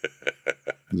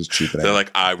 I'm just cheapening. They're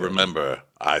like, I remember.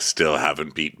 I still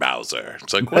haven't beat Bowser.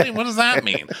 It's like, what does that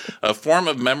mean? A form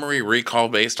of memory recall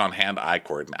based on hand-eye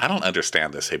coordination. I don't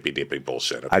understand this hippy-dippy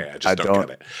bullshit. Okay, I just don't get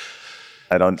it.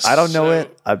 I don't know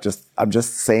it. I'm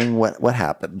just saying what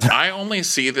happened. I only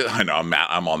see that. I know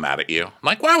I'm all mad at you. I'm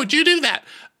like, why would you do that?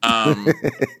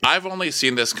 I've only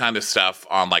seen this kind of stuff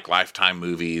on like Lifetime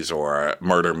movies or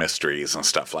murder mysteries and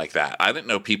stuff like that. I didn't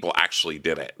know people actually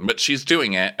did it, but she's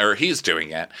doing it, or he's doing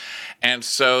it. And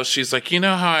so she's like, you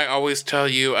know how I always tell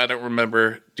you I don't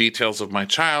remember details of my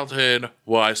childhood?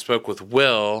 Well, I spoke with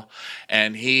Will,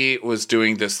 and he was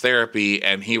doing this therapy,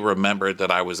 and he remembered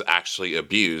that I was actually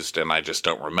abused, and I just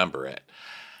don't remember it.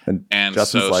 And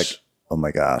Justin's like, oh my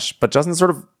gosh. But Justin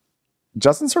sort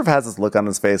of has this look on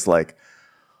his face like,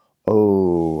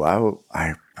 oh,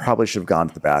 I probably should have gone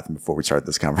to the bathroom before we started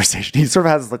this conversation. He sort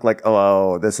of has this look like,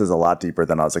 oh, this is a lot deeper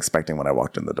than I was expecting when I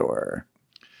walked in the door.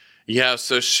 Yeah,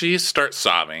 so she starts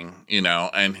sobbing,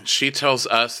 and she tells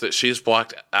us that she's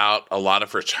blocked out a lot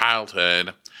of her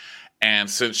childhood. And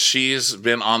since she's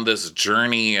been on this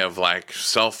journey of like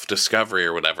self-discovery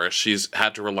or whatever, she's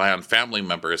had to rely on family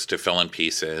members to fill in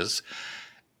pieces.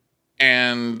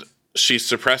 And she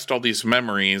suppressed all these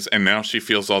memories, and now she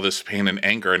feels all this pain and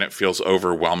anger, and it feels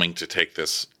overwhelming to take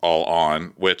this all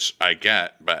on, which I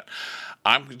get, but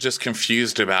I'm just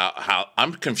confused about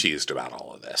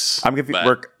all of this. I'm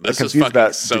confused. This is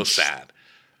fucking so sad.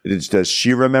 Does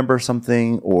she remember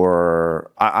something,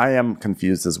 or I am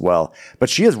confused as well? But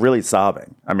she is really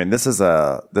sobbing. I mean, this is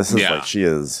like she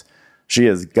is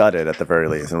gutted at the very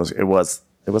least, and it was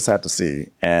sad to see.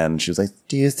 And she was like,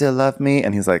 "Do you still love me?"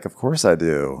 And he's like, "Of course I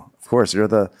do. Of course,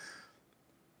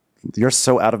 you're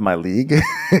so out of my league.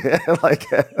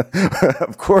 Like,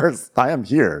 of course I am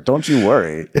here. Don't you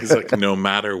worry." He's like, no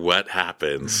matter what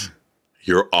happens,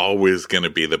 you're always going to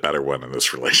be the better one in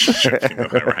this relationship. You know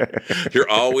that, right? You're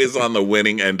always on the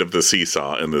winning end of the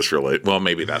seesaw in this relationship. Well,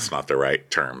 maybe that's not the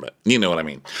right term, but you know what I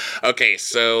mean. Okay,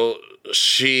 so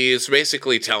she's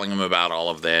basically telling him about all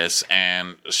of this,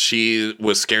 and she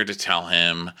was scared to tell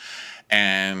him.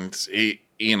 And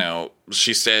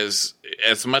she says,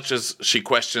 as much as she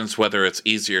questions whether it's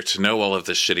easier to know all of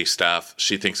this shitty stuff,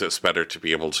 she thinks it's better to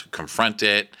be able to confront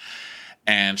it.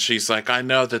 And she's like, I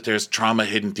know that there's trauma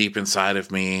hidden deep inside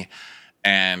of me.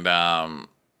 And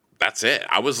that's it.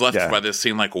 I was left by this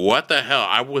scene like, what the hell?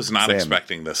 I was not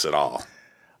expecting this at all.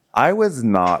 I was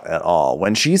not at all.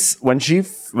 When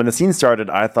the scene started,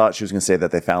 I thought she was going to say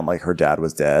that they found like her dad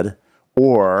was dead,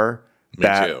 or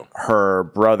her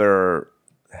brother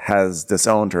has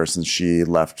disowned her since she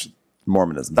left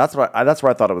Mormonism. That's where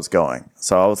I thought it was going.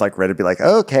 So I was like ready to be like,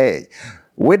 okay,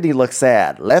 Whitney looks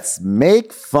sad. Let's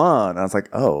make fun. And I was like,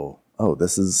 oh,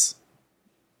 this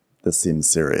seems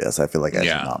serious. I feel like I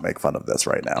should not make fun of this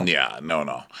right now. Yeah,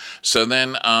 no. So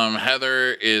then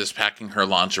Heather is packing her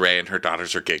lingerie, and her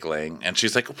daughters are giggling. And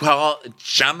she's like, well,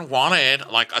 Jen wanted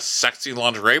like a sexy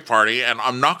lingerie party, and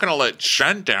I'm not going to let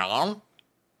Jen down.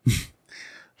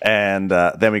 And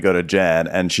then we go to Jen,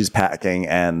 and she's packing,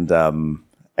 and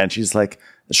she's like,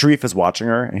 Sharif is watching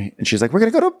her, and she's like, we're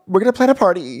gonna plan a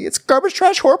party. It's garbage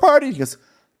trash whore party. He goes,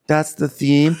 that's the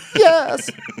theme. Yes.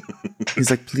 He's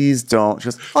like, please don't. She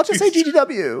goes, I'll just say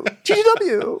GGW.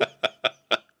 GGW.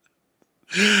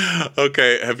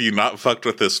 Okay, have you not fucked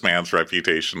with this man's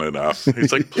reputation enough?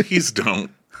 He's like, please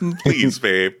don't. Please,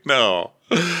 babe. No.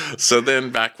 So then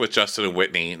back with Justin and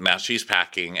Whitney. Now she's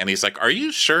packing, and he's like, are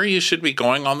you sure you should be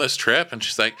going on this trip? And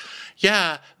she's like,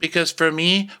 yeah, because for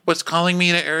me, what's calling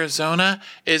me to Arizona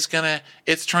it's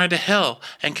trying to heal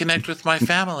and connect with my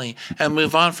family and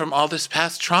move on from all this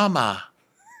past trauma.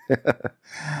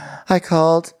 I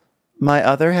called my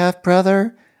other half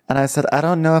brother, and I said, I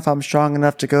don't know if I'm strong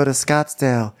enough to go to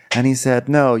Scottsdale. And he said,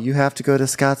 no, you have to go to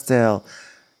Scottsdale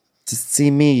to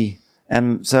see me.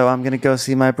 And so I'm going to go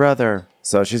see my brother.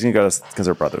 So she's going to go because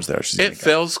her brother's there. It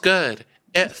feels good.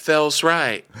 It feels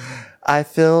right. I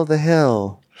feel the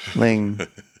hill. Ling.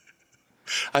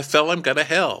 I feel I'm going to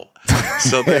hill.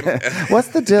 So then, what's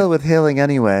the deal with healing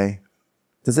anyway?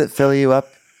 Does it fill you up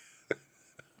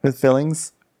with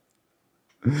fillings?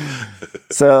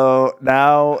 So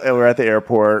now we're at the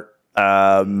airport,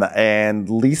 and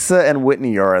Lisa and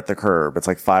Whitney are at the curb. It's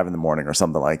like 5 a.m. or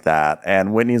something like that.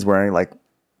 And Whitney's wearing like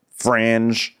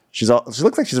fringe. She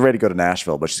looks like she's ready to go to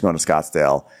Nashville, but she's going to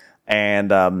Scottsdale.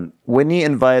 And Whitney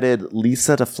invited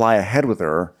Lisa to fly ahead with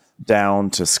her down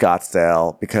to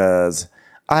Scottsdale because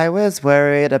I was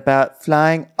worried about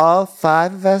flying all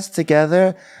 5 of us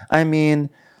together. I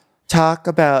mean, talk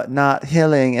about not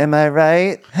healing. Am I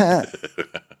right?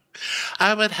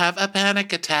 I would have a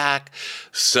panic attack.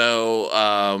 So,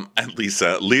 and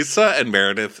Lisa and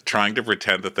Meredith trying to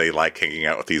pretend that they like hanging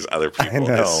out with these other people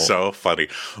is so funny.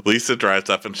 Lisa drives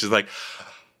up and she's like,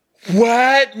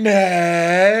 what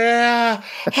now?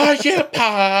 Are you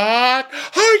packed?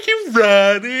 Are you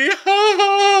ready?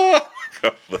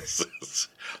 This is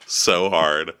so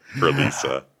hard for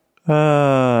Lisa.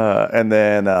 And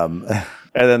then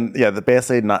And then,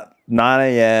 basically 9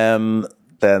 a.m.,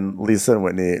 then Lisa and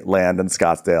Whitney land in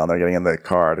Scottsdale, and they're getting in the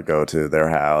car to go to their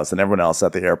house, and everyone else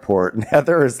at the airport. And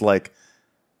Heather is like,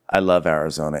 I love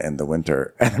Arizona in the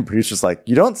winter. And the producer's like,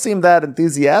 you don't seem that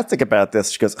enthusiastic about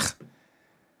this. She goes,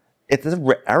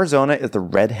 Arizona is the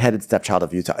redheaded stepchild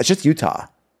of Utah. It's just Utah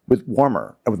with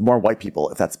more white people,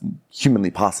 if that's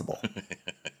humanly possible.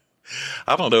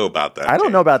 I don't know about that. I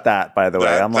don't know about that, by the way.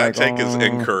 That take is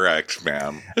incorrect,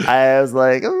 ma'am. I was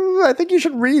like, I think you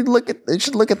should look at the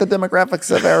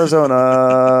demographics of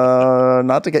Arizona,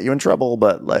 not to get you in trouble,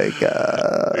 but like,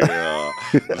 yeah.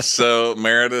 So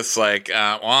Meredith's like,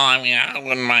 well, I mean, I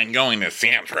wouldn't mind going to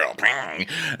Central.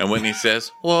 And Whitney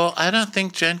says, well, I don't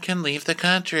think Jen can leave the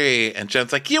country. And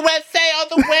Jen's like, USA all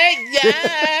the way,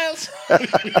 yes.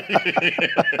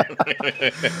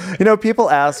 People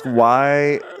ask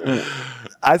why.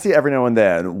 I see every now and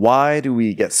then, why do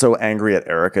we get so angry at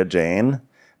Erica Jane?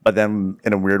 But then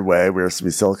in a weird way, we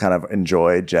still kind of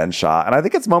enjoy Jen Shah. And I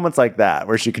think it's moments like that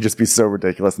where she could just be so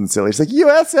ridiculous and silly. She's like,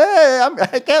 USA,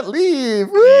 I can't leave.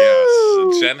 Woo!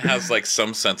 Yes. Jen has like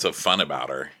some sense of fun about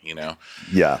her,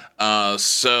 Yeah.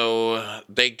 So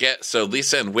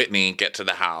Lisa and Whitney get to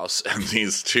the house, and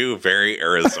these two very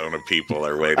Arizona people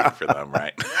are waiting for them,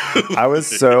 right? I was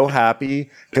so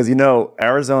happy because,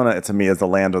 Arizona to me is the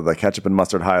land of the ketchup and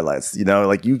mustard highlights.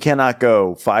 Like you cannot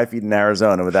go 5 feet in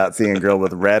Arizona without seeing a girl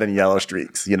with red and yellow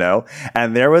streaks,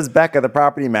 And there was Becca, the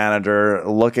property manager,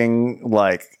 looking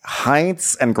like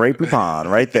Heinz and Grey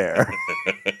Poupon right there.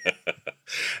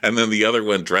 And then the other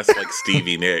one dressed like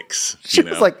Stevie Nicks. She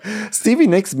was like Stevie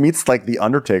Nicks meets like the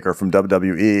Undertaker from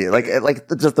WWE, like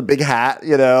just the big hat,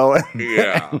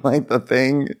 Yeah, and, like the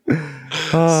thing.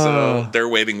 So they're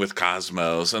waiting with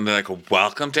Cosmos, and they're like,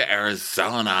 "Welcome to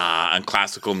Arizona," and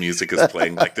classical music is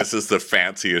playing. Like this is the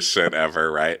fanciest shit ever,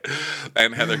 right?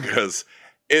 And Heather goes,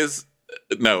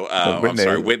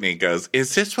 Whitney goes,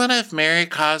 is this one of Mary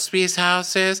Cosby's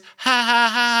houses? Ha ha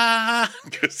ha ha.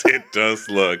 Because it does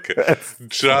look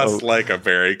just like a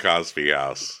Mary Cosby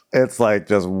house. It's like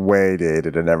just way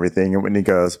dated and everything. And Whitney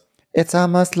goes, it's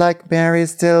almost like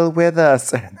Mary's still with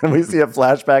us. And then we see a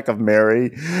flashback of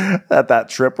Mary at that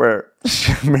trip where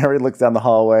Mary looks down the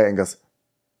hallway and goes,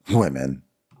 women.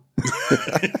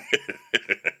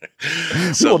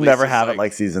 So we'll never have it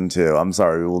like season 2. I'm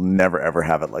sorry. We will never, ever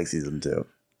have it like season 2.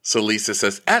 So Lisa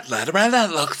says, Atlanta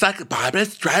looks like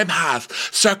Barbara's dream house,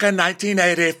 circa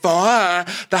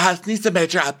 1984. The house needs a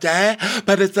major update,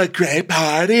 but it's a great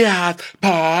party house.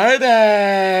 Party!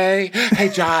 Hey,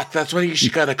 Josh, that's when you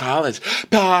should go to college.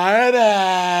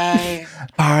 Party!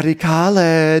 Party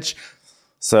college.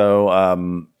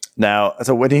 So,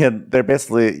 so Whitney they're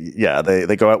basically,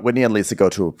 they go out. Whitney and Lisa go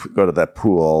to that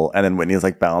pool, and then Whitney's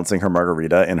like balancing her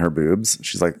margarita in her boobs.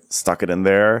 She's like stuck it in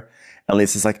there. And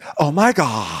Lisa's like, oh my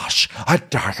gosh, I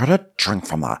dare you to drink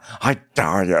from that. I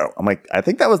dare you. I'm like, I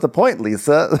think that was the point,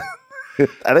 Lisa.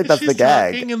 I think that's the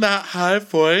gag. She's talking in that high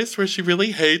voice where she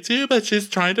really hates you, but she's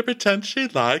trying to pretend she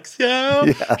likes you.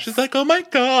 Yes. She's like, oh my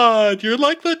God, you're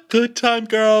like the good time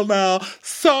girl now.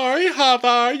 Sorry,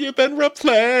 Heather, you've been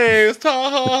replaced.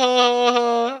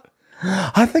 I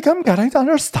think I'm getting to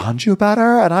understand you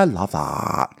better, and I love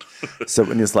that. So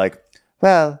Whitney's like,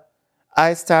 well,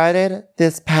 I started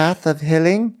this path of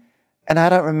healing, and I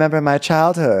don't remember my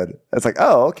childhood. It's like,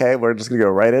 oh, okay, we're just going to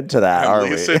go right into that, and are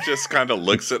Lisa we? just kind of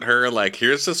looks at her like,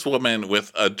 here's this woman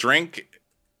with a drink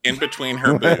in between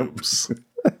her boobs.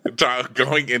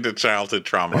 Going into childhood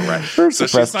trauma, right? So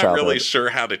she's not really sure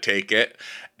how to take it.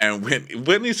 And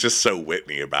Whitney's just so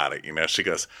Whitney about it, She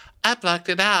goes, I blocked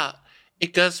it out.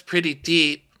 It goes pretty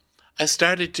deep. I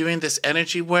started doing this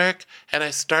energy work, and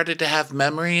I started to have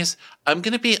memories. I'm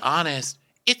going to be honest.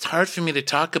 It's hard for me to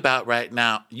talk about right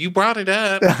now. You brought it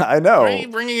up. I know. Why are you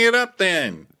bringing it up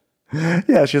then?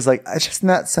 Yeah, she was like, it's just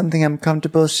not something I'm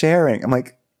comfortable sharing. I'm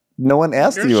like, no one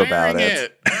asked you about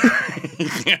it.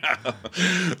 Yeah.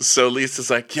 So Lisa's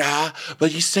like, yeah,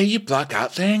 but you say you block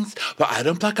out things. Well, I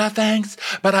don't block out things.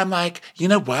 But I'm like, you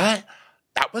know what?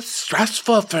 That was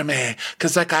stressful for me.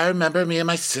 Because, I remember me and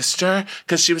my sister,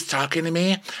 because she was talking to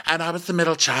me, and I was the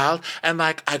middle child, and,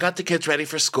 I got the kids ready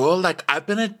for school. I've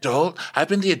been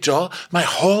the adult my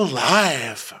whole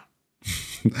life.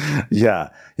 Yeah.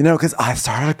 Because I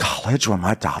started college when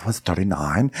my dad was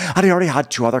 39, and he already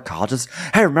had 2 other colleges.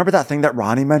 Hey, remember that thing that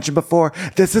Ronnie mentioned before?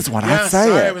 This is when I say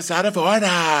it. I was out of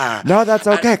order. No, that's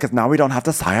okay, because now we don't have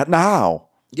to say it now.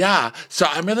 Yeah, so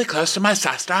I'm really close to my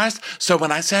sisters. So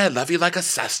when I say I love you like a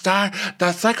sister,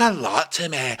 that's a lot to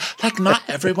me. Not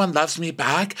everyone loves me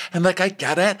back. And I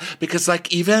get it because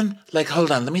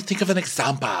hold on, let me think of an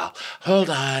example. Hold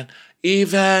on.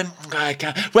 even like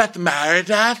with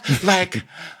Meredith, like.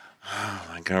 Oh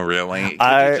my god, really? Could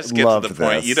I you just get loved to the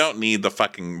point? this. You don't need the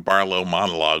fucking Barlow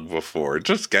monologue before.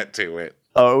 Just get to it.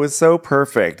 Oh, it was so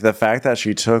perfect. The fact that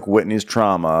she took Whitney's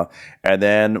trauma and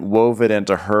then wove it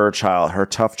into her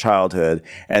tough childhood,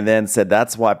 and then said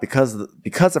that's why, because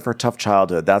of her tough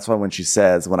childhood, that's why when she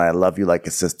says, "When I love you like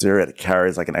a sister," it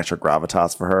carries like an extra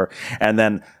gravitas for her. And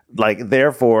then, like,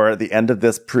 therefore, the end of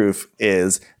this proof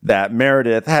is that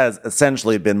Meredith has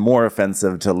essentially been more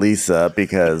offensive to Lisa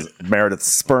because Meredith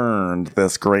spurned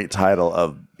this great title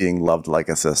of being loved like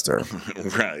a sister.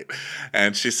 Right.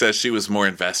 And she says she was more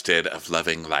invested of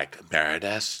loving like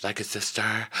Meredith, like a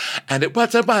sister. And it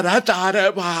wasn't what I thought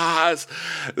it was.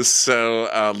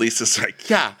 So Lisa's like,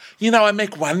 yeah, I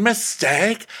make one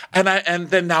mistake and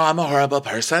then now I'm a horrible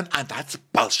person. And that's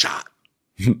bullshit.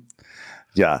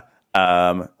 Yeah.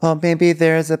 Well, maybe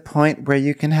there's a point where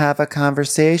you can have a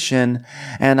conversation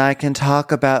and I can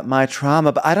talk about my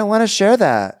trauma, but I don't want to share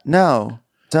that. No,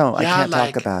 don't. I can't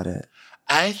talk about it.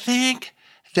 I think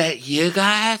that you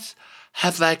guys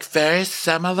have like very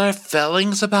similar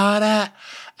feelings about it.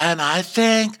 And I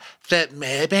think that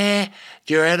maybe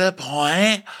you're at a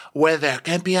point where there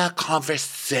can be a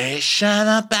conversation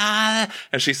about it.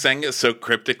 And she's saying it so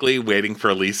cryptically, waiting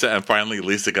for Lisa. And finally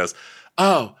Lisa goes,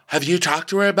 oh, have you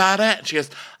talked to her about it? And she goes,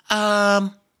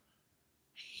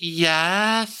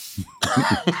 yes.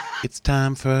 It's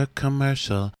time for a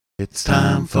commercial. It's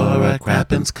time for a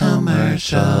Crappens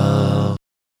commercial.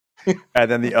 And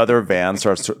then the other van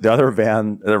arrives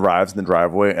in the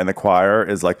driveway, and the choir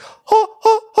is like,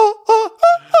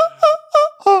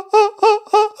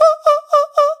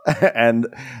 and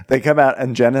they come out,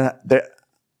 and Jen,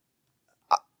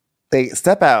 they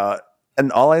step out,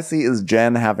 and all I see is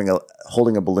Jen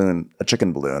holding a balloon, a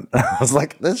chicken balloon. I was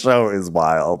like, this show is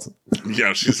wild.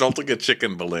 Yeah, she's holding a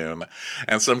chicken balloon,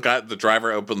 and the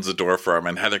driver opens the door for him,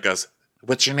 and Heather goes,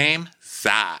 "What's your name?"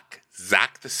 Zach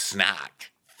the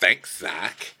snack. Thanks,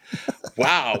 Zach.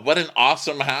 Wow, what an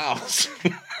awesome house.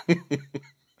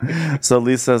 So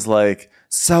Lisa's like,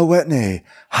 so Whitney,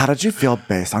 how did you feel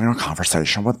based on your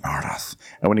conversation with Meredith?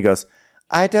 And when he goes,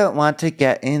 I don't want to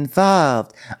get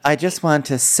involved. I just want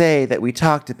to say that we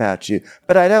talked about you,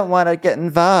 but I don't want to get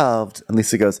involved. And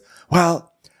Lisa goes, well,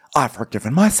 I've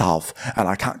forgiven myself, and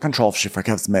I can't control if she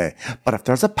forgives me. But if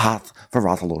there's a path for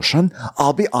resolution,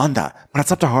 I'll be on that. But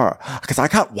it's up to her, because I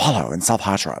can't wallow in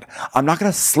self-hatred. I'm not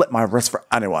going to slit my wrist for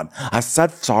anyone. I've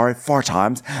said sorry 4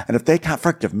 times, and if they can't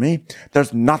forgive me,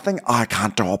 there's nothing I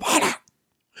can't do about it.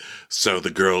 So the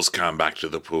girls come back to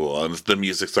the pool, and the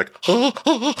music's like,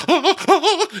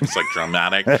 it's like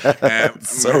dramatic. And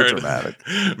so dramatic.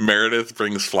 Meredith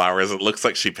brings flowers. It looks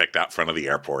like she picked out front of the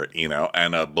airport,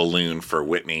 and a balloon for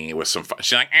Whitney with some fire.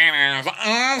 She's like, and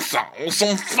also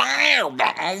some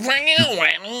fireball for you,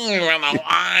 Whitney, even though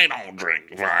I don't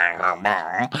drink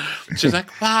fireball. She's like,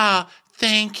 wow,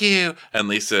 thank you. And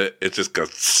Lisa, it just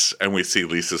goes, and we see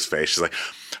Lisa's face. She's like,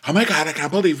 oh my God, I can't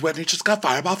believe Whitney just got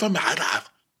fireball from Meredith.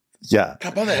 Yeah.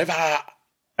 Can't believe it.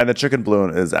 And the chicken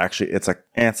balloon is actually, it's a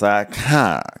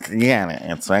cock. Yeah,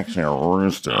 it's actually a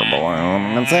rooster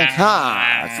balloon. It's a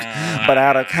cock. But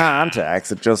out of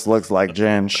context, it just looks like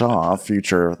Jen Shaw,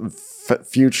 future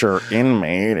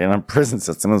inmate in a prison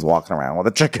system, is walking around with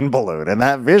a chicken balloon. And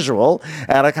that visual,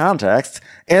 out of context,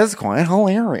 is quite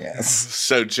hilarious.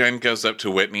 So Jen goes up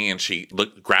to Whitney and she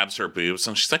grabs her boobs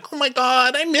and she's like, oh my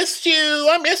God, I missed you,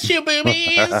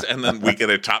 boobies. And then we get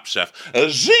a Top Chef, a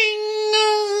zing.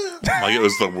 Like it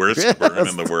was the worst burn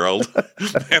in the world.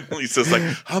 And Lisa's like,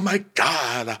 oh my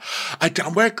God, I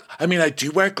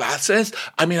do wear glasses.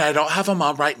 I don't have them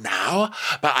on right now,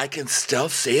 but I can still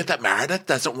see that Meredith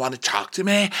doesn't want to talk to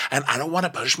me, and I don't want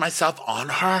to push myself on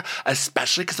her,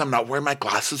 especially because I'm not wearing my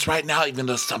glasses right now, even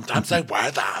though sometimes I wear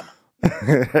them.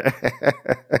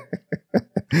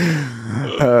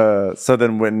 So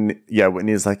then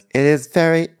Whitney's like, it is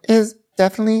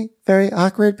definitely very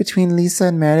awkward between Lisa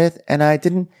and Meredith, and I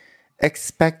didn't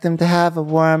expect them to have a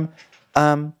warm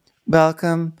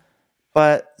welcome,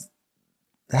 but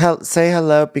say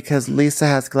hello because Lisa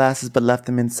has glasses but left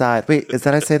them inside. Wait, did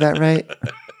I say that right?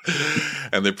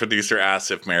 And the producer asks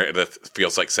if Meredith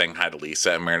feels like saying hi to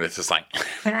Lisa, and Meredith is like,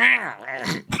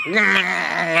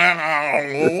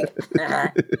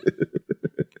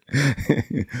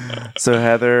 So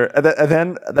Heather,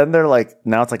 and then they're like,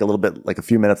 now it's like a little bit like a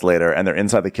few minutes later, and they're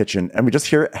inside the kitchen, and we just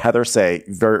hear Heather say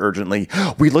very urgently,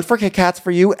 we looked for Kit Kats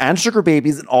for you and sugar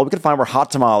babies, and all we could find were hot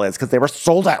tamales because they were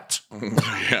sold out.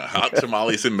 Yeah, hot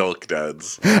tamales and milk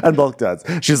duds. And milk duds.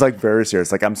 She's like very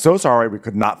serious, like, I'm so sorry we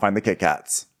could not find the Kit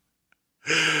Kats.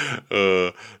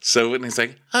 So Whitney's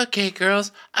like, okay,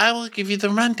 girls, I will give you the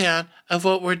rundown of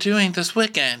what we're doing this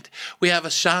weekend. We have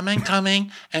a shaman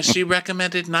coming, and she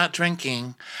recommended not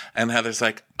drinking. And Heather's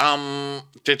like,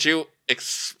 did you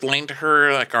explain to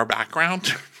her, like, our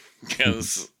background?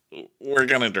 Because we're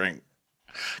going to drink.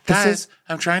 Guys,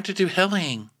 I'm trying to do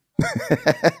healing.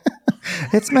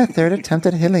 It's my third attempt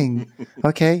at healing.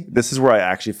 Okay. This is where I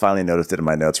actually finally noticed it in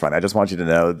my notes, Ryan. I just want you to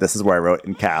know this is where I wrote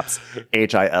in caps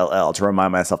HILL to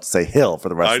remind myself to say hill for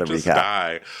the rest of the recap.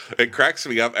 Die. It cracks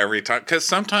me up every time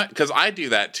because I do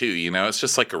that too, you know, it's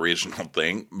just like a regional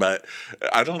thing, but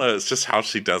I don't know. It's just how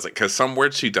she does it because some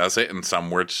words she does it and some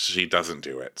words she doesn't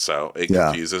do it. So it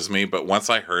confuses me. But once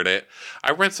I heard it,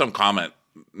 I read some comment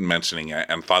mentioning it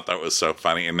and thought that was so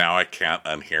funny, and now I can't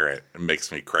unhear it. It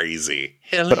makes me crazy.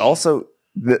 But also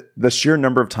the sheer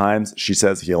number of times she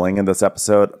says healing in this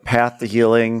episode, path to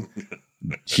healing,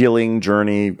 healing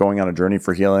journey, going on a journey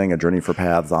for healing, a journey for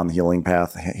paths on healing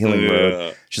path, healing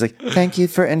road. She's like, thank you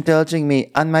for indulging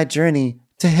me on my journey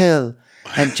to heal.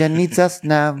 And Jen needs us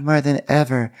now more than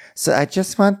ever. So I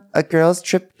just want a girls'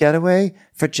 trip getaway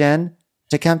for Jen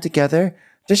to come together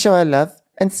to show our love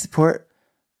and support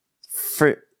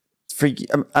for you.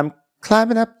 I'm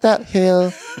climbing up that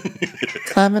hill,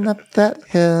 climbing up that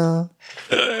hill.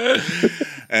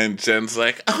 And Jen's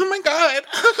like, oh my God,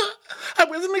 I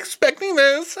wasn't expecting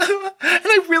this. And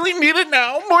I really need it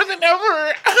now more than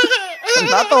ever.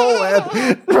 Not the whole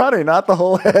head. Ronnie, not the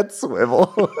whole head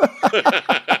swivel.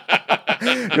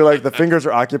 You're like, the fingers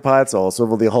are occupied, so I'll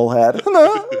swivel the whole head.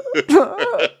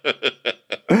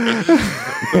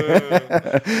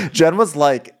 Jen was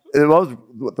like,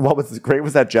 what was great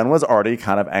was that Jen was already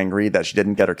kind of angry that she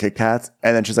didn't get her Kit Kats.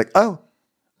 And then she's like, oh,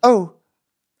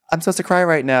 I'm supposed to cry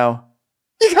right now.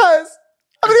 You guys,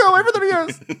 I'm going to go away for 3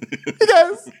 years. You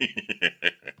guys.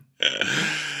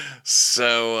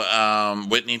 So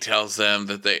Whitney tells them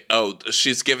that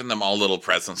she's given them all little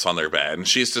presents on their bed. And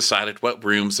she's decided what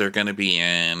rooms they're going to be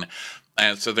in.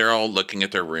 And so they're all looking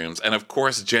at their rooms. And of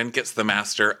course, Jen gets the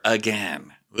master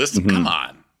again. Come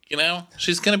on. You know,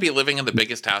 she's going to be living in the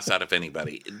biggest house out of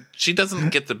anybody. She doesn't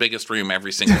get the biggest room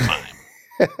every single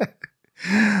time.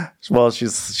 Well,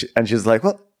 she's like,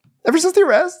 well, ever since the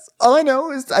arrest, all I know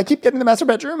is I keep getting the master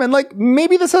bedroom, and like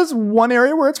maybe this has one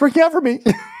area where it's working out for me.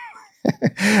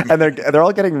 And they're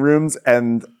all getting rooms,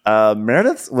 and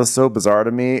Meredith was so bizarre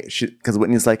to me because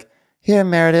Whitney's like, here,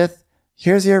 Meredith,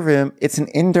 here's your room. It's an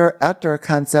indoor-outdoor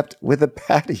concept with a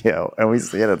patio, and we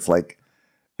see it. It's like,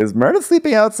 is Meredith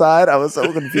sleeping outside? I was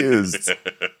so confused.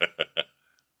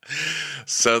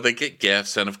 So they get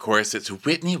gifts, and of course it's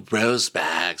Whitney rose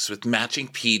bags with matching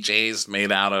PJs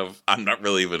made out of, I'm not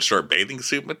really even sure, bathing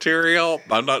suit material.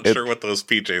 I'm not sure what those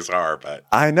PJs are, but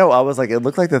I know. I was like, it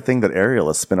looked like the thing that Ariel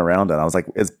is spin around in. I was like,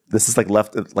 this is like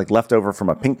leftover from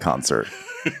a Pink concert.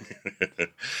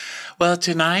 Well,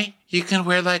 tonight you can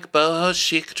wear like boho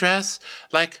chic dress,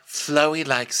 like flowy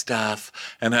like stuff.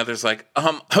 And Heather's like,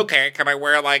 okay, can I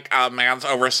wear like a man's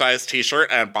oversized t-shirt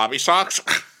and bobby socks?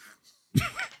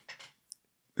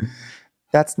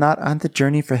 That's not on the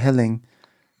journey for healing.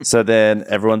 So then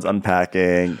everyone's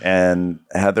unpacking, and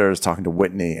Heather is talking to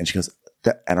Whitney, and she goes,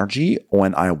 the energy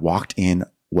when I walked in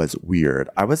was weird.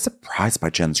 I was surprised by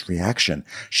Jen's reaction.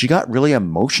 She got really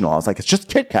emotional. I was like, it's just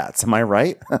Kit Kats. Am I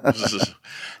right?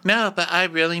 No, but I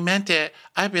really meant it.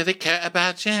 I really care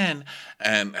about Jen.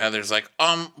 And Heather's like,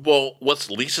 well,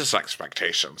 what's Lisa's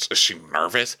expectations? Is she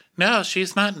nervous? No,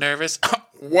 she's not nervous.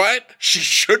 What? She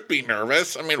should be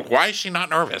nervous. I mean, why is she not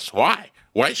nervous? Why?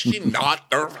 Why is she not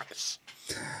nervous?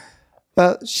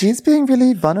 Well, she's being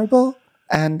really vulnerable,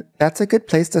 and that's a good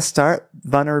place to start,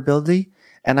 vulnerability.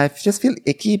 And I just feel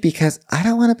icky because I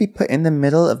don't want to be put in the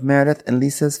middle of Meredith and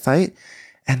Lisa's fight.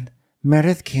 And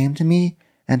Meredith came to me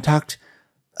and talked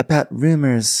about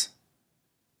rumors.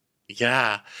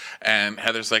 Yeah. And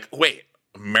Heather's like, wait,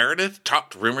 Meredith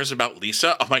talked rumors about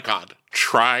Lisa? Oh my God.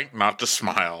 Try not to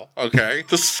smile. Okay.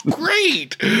 This is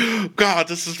great. God,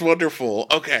 this is wonderful.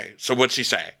 Okay. So what'd she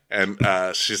say? And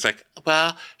she's like,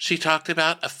 well, she talked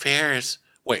about affairs.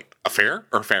 Wait, affair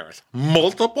or affairs?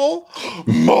 Multiple?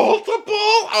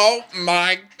 Oh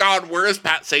my God, where is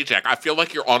Pat Sajak? I feel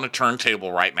like you're on a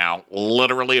turntable right now,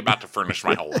 literally about to furnish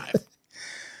my whole life.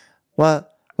 Well,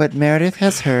 what Meredith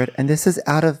has heard, and this is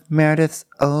out of Meredith's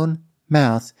own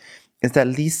mouth, is that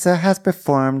Lisa has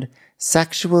performed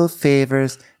sexual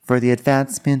favors for the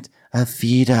advancement of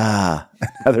Vida. And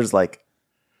Heather's like,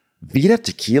 Vida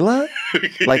tequila?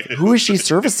 Like, who is she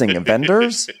servicing?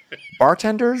 Vendors?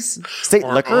 Bartenders? State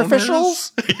liquor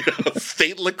officials? Yeah,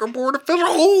 state liquor board officials?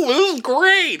 Oh, this is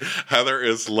great. Heather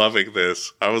is loving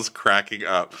this. I was cracking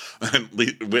up. And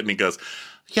Whitney goes,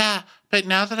 yeah, but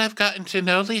now that I've gotten to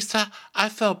know Lisa, I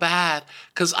feel bad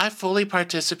because I fully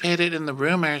participated in the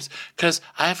rumors because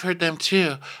I've heard them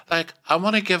too. Like, I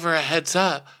want to give her a heads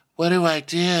up. What do I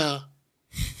do?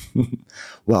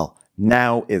 Well,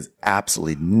 now is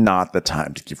absolutely not the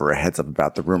time to give her a heads up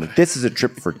about the rumor. This is a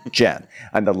trip for Jen.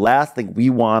 And the last thing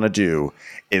we want to do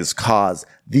is cause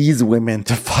these women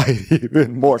to fight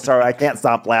even more. Sorry, I can't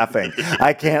stop laughing.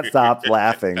 I can't stop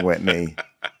laughing, Whitney.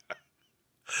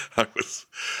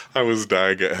 I was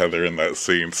dying at Heather in that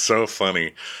scene. So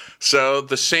funny. So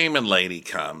the shaman lady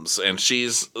comes and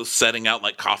she's setting out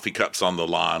like coffee cups on the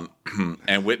lawn.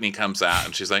 And Whitney comes out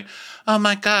and she's like, oh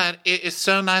my God, it is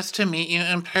so nice to meet you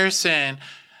in person.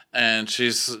 And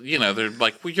she's, they're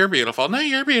like, well, you're beautiful. No,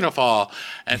 you're beautiful.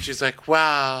 And she's like,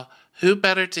 wow, who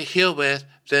better to heal with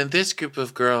than this group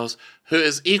of girls who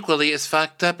is equally as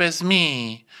fucked up as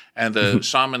me? And the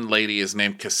shaman lady is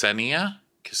named Ksenia.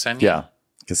 Ksenia? Yeah,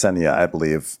 Ksenia, I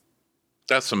believe.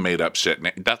 That's a made-up shit.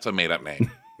 That's a made-up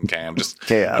name. Okay, I'm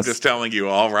just telling you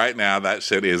all right now that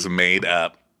shit is made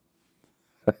up.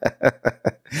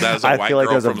 That's a white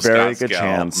girl from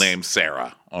Scottsdale named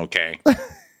Sarah. Okay.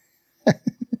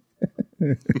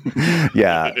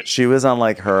 Yeah, she was on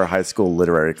like her high school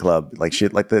literary club. Like she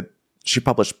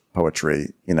published poetry.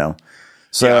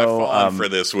 So yeah, I've fallen for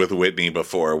this with Whitney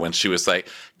before when she was like,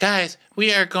 guys,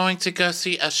 we are going to go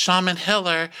see a shaman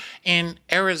healer in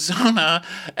Arizona.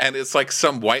 And it's like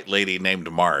some white lady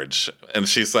named Marge. And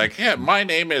she's like, yeah, my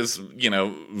name is,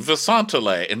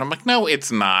 Vasantale. And I'm like, no,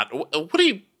 it's not. What do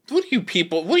you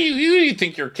people, who do you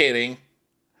think you're kidding?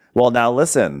 Well, now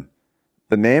listen.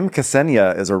 The name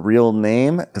Ksenia is a real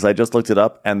name because I just looked it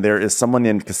up, and there is someone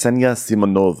named Ksenia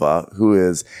Simonova who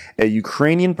is a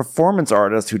Ukrainian performance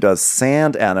artist who does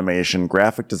sand animation,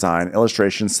 graphic design,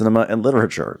 illustration, cinema, and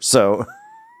literature. So,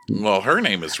 well, her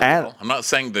name is real. I'm not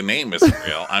saying the name is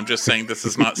real. I'm just saying this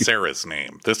is not Sarah's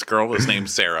name. This girl is named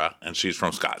Sarah, and she's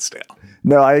from Scottsdale.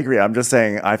 No, I agree. I'm just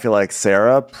saying I feel like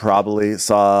Sarah probably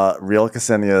saw real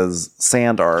Ksenia's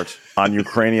sand art on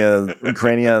Ukraine's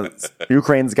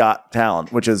Got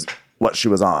Talent, which is what she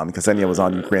was on. Ksenia was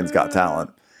on Ukraine's Got Talent.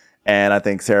 And I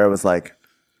think Sarah was like,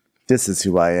 this is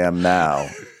who I am now.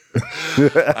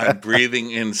 I'm breathing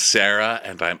in Sarah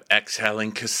and I'm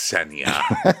exhaling Ksenia.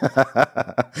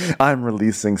 I'm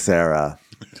releasing Sarah.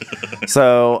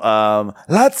 So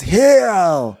let's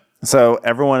heal. So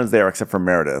everyone is there except for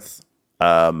Meredith.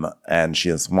 And she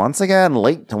is once again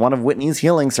late to one of Whitney's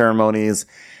healing ceremonies.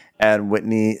 And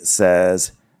Whitney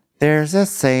says, there's a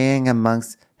saying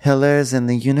amongst healers in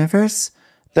the universe.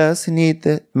 Those who need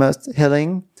the most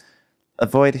healing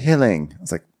avoid healing. I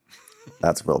was like,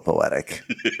 that's real poetic.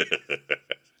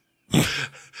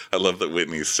 I love that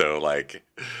Whitney's so like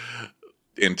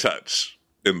in touch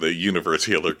in the universe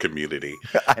healer community.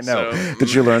 I know. So,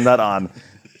 did you learn that on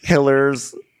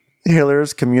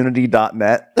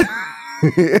healerscommunity.net?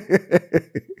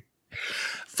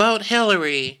 Vote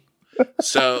Hillary.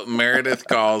 So Meredith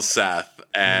calls Seth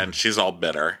and she's all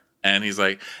bitter. And he's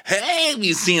like, hey, have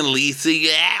you seen Lisa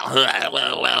yet?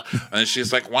 And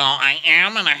she's like, well, I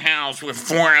am in a house with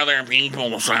 4 other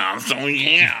people. So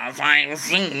yes, I've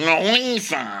seen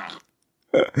Lisa.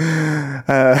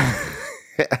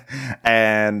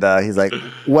 And he's like,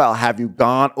 well, have you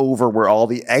gone over where all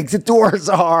the exit doors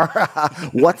are?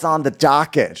 What's on the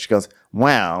docket? She goes,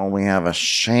 well, we have a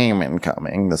shaman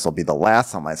coming. This will be the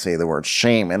last time I say the word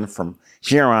shaman. From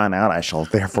here on out, I shall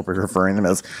therefore be referring to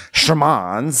them as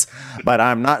shamans. But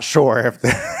I'm not sure if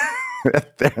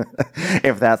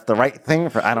that's the right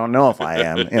thing. I don't know if I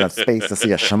am in a space to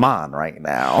see a shaman right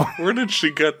now. Where did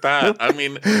she get that? I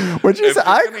mean, when she said,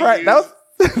 I cried. That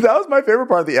was my favorite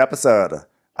part of the episode.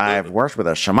 I've worked with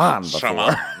a shaman before.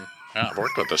 Shaman. Yeah, I've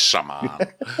worked with a shaman.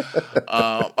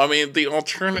 I mean, the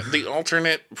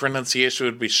alternate pronunciation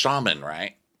would be shaman,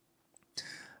 right?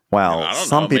 Well,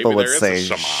 some people would say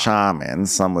shaman,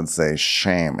 some would say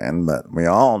shaman, but we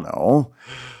all know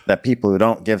that people who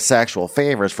don't give sexual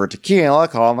favors for tequila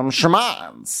call them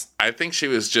shamans. I think she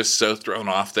was just so thrown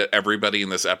off that everybody in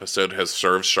this episode has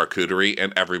served charcuterie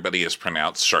and everybody has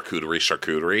pronounced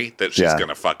charcuterie that she's going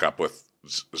to fuck up with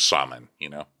shaman,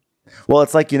 Well,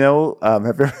 it's like, how,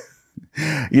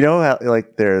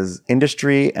 like there's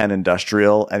industry and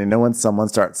industrial, and when someone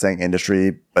starts saying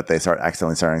industry, but they start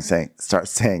accidentally start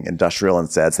saying industrial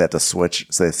instead, so they have to switch.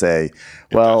 So they say,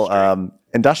 well,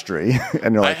 industry.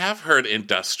 And you're like, I have heard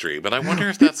industry, but I wonder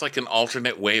if that's like an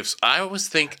alternate way of. I always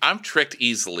think I'm tricked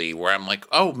easily, where I'm like,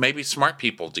 oh, maybe smart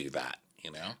people do that,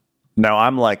 No,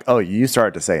 I'm like, oh, you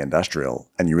started to say industrial,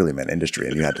 and you really meant industry,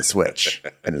 and you had to switch,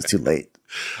 and it's too late.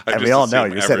 And we all know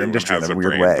you said industry in a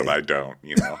weird way. But I don't,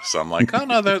 So I'm like, oh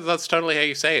no, that's totally how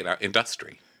you say it.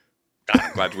 Industry. God,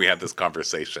 I'm glad we had this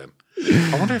conversation.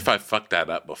 I wonder if I fucked that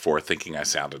up before thinking I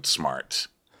sounded smart.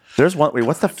 There's one. Wait,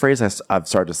 what's the phrase I've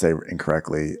started to say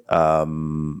incorrectly?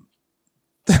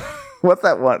 What's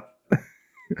that one?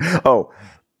 Oh,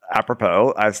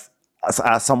 apropos.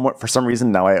 For some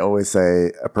reason now I always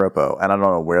say apropos, and I don't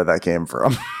know where that came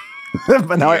from.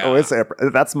 But now I always say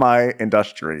that's my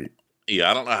industry. Yeah,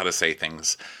 I don't know how to say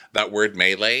things. That word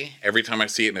melee, every time I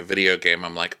see it in a video game,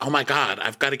 I'm like, oh my God,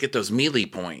 I've got to get those melee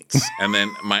points. And then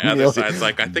my other side's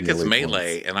like, I think it's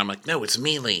melee. Points. And I'm like, no, it's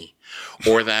melee.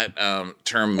 Or that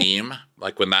term meme,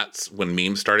 like when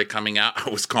memes started coming out, I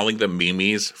was calling them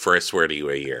memes for I swear to you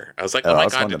a year. I was like, oh my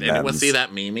God, did anyone see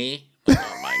that meme?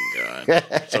 Oh my God.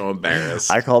 I'm so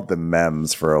embarrassed. I called them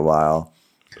memes for a while.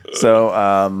 So,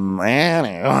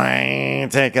 anyway,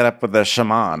 take it up with the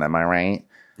shaman, am I right?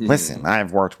 Listen,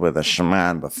 I've worked with a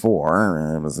shaman before,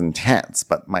 and it was intense,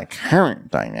 but my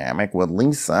current dynamic with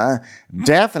Lisa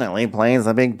definitely plays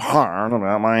a big part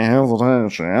about my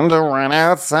hesitation to run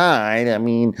outside. I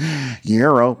mean,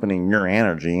 you're opening your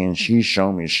energy, and she's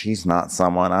shown me she's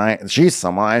someone I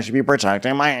should be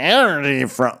protecting my energy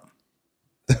from.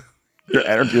 Your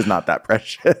energy is not that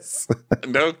precious.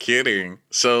 No kidding.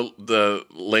 So the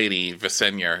lady,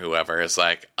 Visenya or whoever, is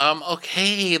like,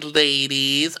 okay,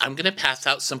 ladies, I'm going to pass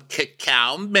out some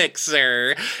cacao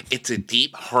mixer. It's a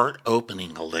deep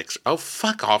heart-opening elixir. Oh,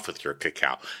 fuck off with your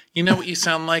cacao. You know what you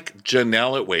sound like?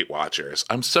 Janelle at Weight Watchers.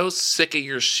 I'm so sick of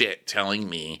your shit telling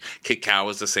me cacao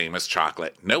is the same as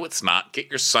chocolate. No, it's not. Get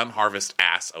your Sun Harvest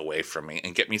ass away from me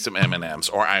and get me some M&Ms,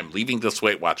 or I'm leaving this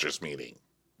Weight Watchers meeting.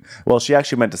 Well, she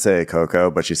actually meant to say cocoa,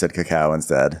 but she said cacao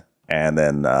instead, and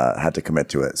then had to commit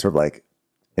to it, sort of like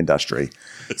industry.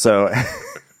 So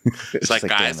it's like,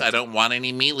 guys, I don't want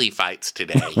any melee fights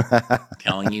today.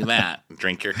 Telling you that.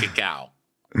 Drink your cacao.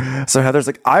 So Heather's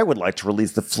like, I would like to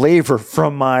release the flavor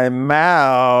from my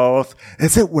mouth.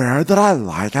 Is it weird that I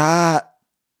like it?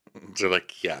 They're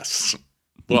like, yes.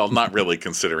 Well, not really,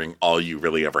 considering all you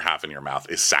really ever have in your mouth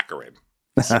is saccharin.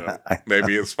 So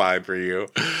maybe it's fine for you.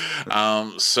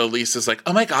 So Lisa's like,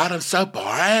 oh my God, I'm so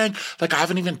boring. Like, I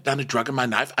haven't even done a drug in my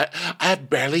life. I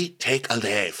barely take a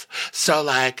leave. So,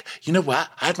 like, you know what?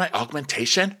 I had my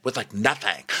augmentation with, like,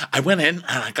 nothing. I went in and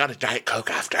I got a Diet Coke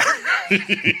after.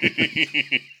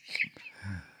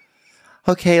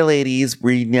 Okay, ladies,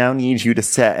 we now need you to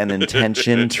set an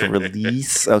intention to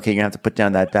release. Okay, you're going to have to put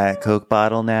down that Diet Coke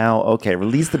bottle now. Okay,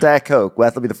 release the Diet Coke. Well,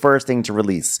 that'll be the first thing to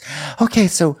release. Okay,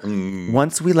 so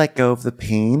once we let go of the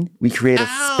pain, we create a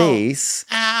space.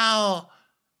 Ow.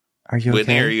 Are you okay?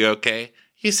 Whitney, are you okay?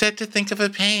 You said to think of a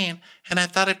pain, and I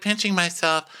thought of pinching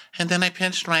myself, and then I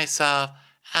pinched myself.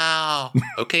 Ow.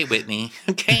 Okay, Whitney.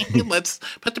 Okay, let's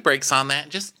put the brakes on that.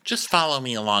 Just follow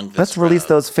me along this Let's release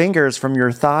those fingers from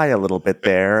your thigh a little bit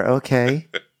there. Okay.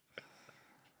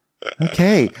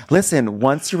 Okay. Listen,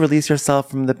 once you release yourself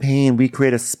from the pain, we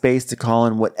create a space to call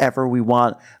in whatever we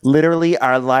want. Literally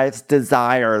our life's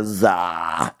desires.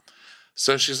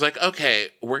 So she's like, okay,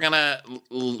 we're going to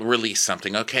release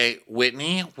something. Okay,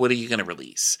 Whitney, what are you going to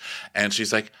release? And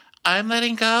she's like, I'm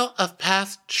letting go of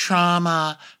past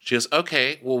trauma. She goes,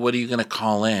 okay, well, what are you going to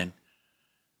call in?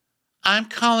 I'm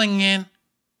calling in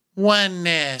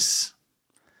oneness.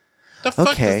 The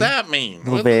fuck does that mean?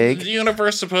 What is the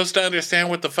universe supposed to understand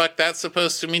what the fuck that's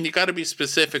supposed to mean? You got to be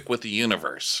specific with the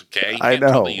universe, okay? You can't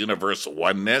tell the universe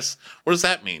oneness. What does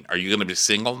that mean? Are you going to be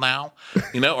single now?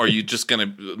 You know, or are you just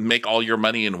going to make all your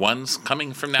money in ones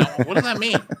coming from now? What does that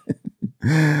mean?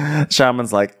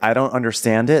 Shaman's like, I don't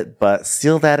understand it, but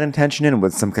seal that intention in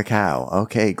with some cacao.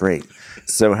 Okay, great.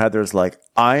 So Heather's like,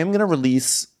 I am going to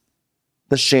release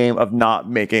the shame of not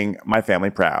making my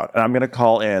family proud. And I'm going to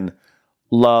call in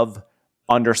love,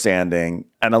 understanding,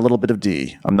 and a little bit of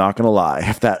D. I'm not going to lie.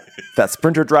 If that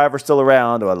Sprinter driver's still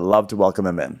around, I'd love to welcome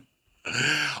him in.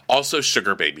 Also,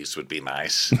 sugar babies would be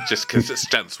nice, just because it's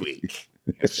Jen's week.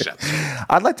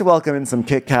 I'd like to welcome in some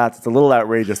Kit Kats. It's a little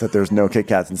outrageous that there's no Kit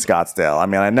Kats in Scottsdale. I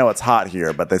mean, I know it's hot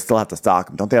here, but they still have to stock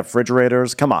them. Don't they have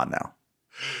refrigerators? Come on now.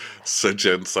 So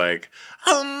Jen's like,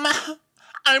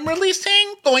 I'm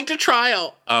releasing going to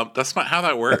trial. That's not how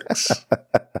that works,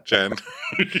 Jen.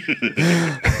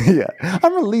 Yeah.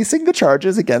 I'm releasing the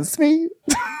charges against me.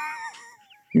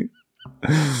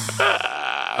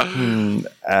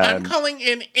 I'm calling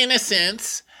in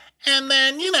innocence. And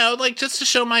then, you know, like, just to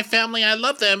show my family I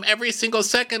love them every single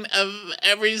second of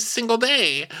every single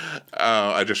day. Oh,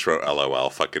 I just wrote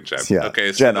LOL, fucking Jen. Yeah.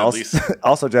 Okay, so Jen,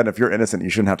 also, Jen, if you're innocent, you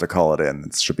shouldn't have to call it in.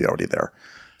 It should be already there.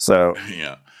 So,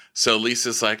 yeah. So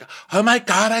Lisa's like, oh my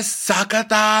God, I suck at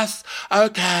this.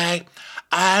 Okay,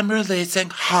 I'm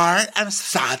releasing heart and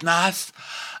sadness.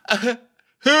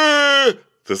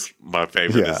 The My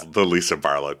favorite is the Lisa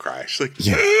Barlow cry. She's like,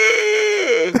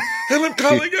 and I'm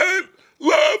calling it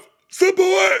love,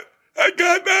 support, and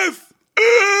kindness.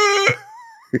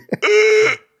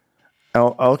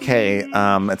 Oh, okay.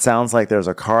 It sounds like there's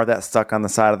a car that's stuck on the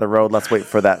side of the road. Let's wait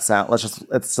for that sound.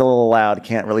 It's still a little loud.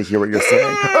 Can't really hear what you're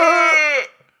saying.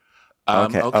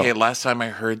 Okay. Last time I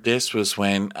heard this was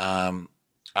when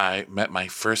I met my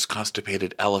first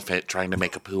constipated elephant trying to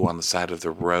make a poo on the side of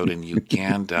the road in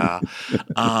Uganda.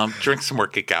 Drink some more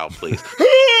cacao, please.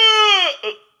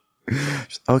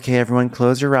 Okay, everyone,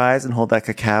 close your eyes and hold that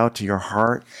cacao to your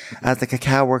heart. As the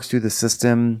cacao works through the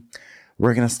system,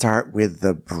 we're going to start with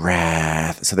the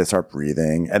breath. So they start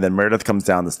breathing. And then Meredith comes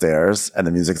down the stairs and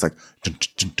the music's like...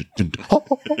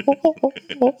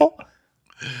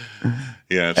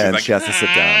 Yeah, and like, she has to sit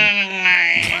down.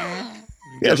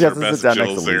 Yeah, she has to sit down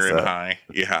next to Lisa. High.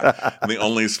 Yeah, and the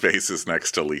only space is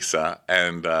next to Lisa.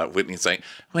 And Whitney's like,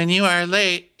 when you are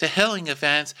late to Hilling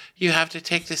events, you have to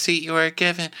take the seat you were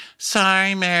given.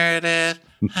 Sorry, Meredith.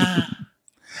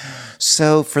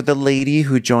 So for the lady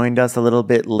who joined us a little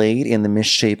bit late in the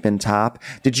misshapen top,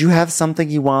 did you have something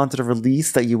you wanted to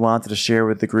release that you wanted to share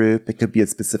with the group? It could be a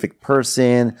specific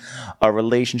person, a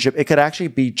relationship. It could actually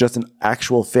be just an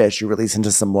actual fish you release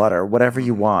into some water, whatever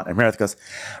you want. And Meredith goes,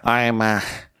 I'm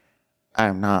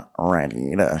not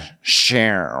ready to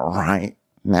share right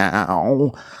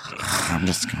now. I'm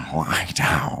just going to lie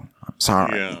down. I'm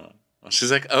sorry. Yeah.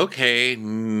 She's like, okay,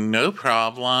 no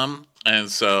problem.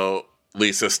 And so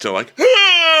Lisa's still like,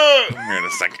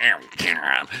 Meredith's like, oh,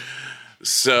 God.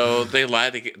 So they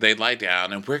lie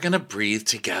down, and we're gonna breathe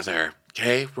together.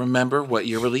 Okay, remember what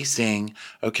you're releasing.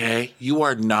 Okay, you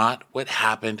are not what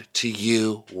happened to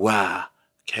you.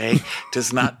 Okay,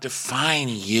 does not define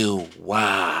you.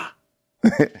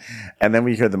 And then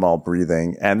we hear them all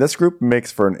breathing, and this group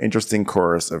makes for an interesting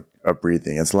chorus of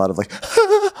breathing. It's a lot of like.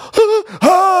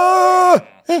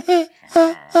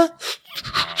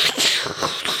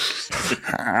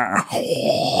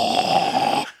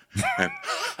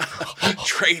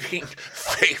 Trading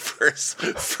favors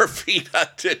for Vita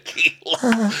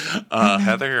Tequila.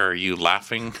 Heather, are you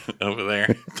laughing over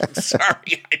there? I'm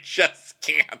sorry, I just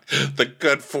can't. The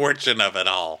good fortune of it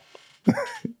all.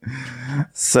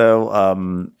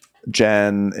 So,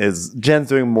 Jen's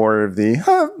doing more of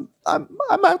the I'm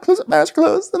close at marriage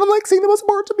close, and I'm like seeing the most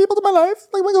important people in my life,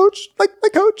 like my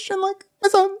coach, and like my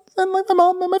son, and like my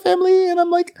mom and my family, and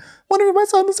I'm like wondering if my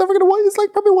son is ever gonna he's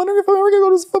like probably wondering if I'm ever gonna go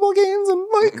to his football games, and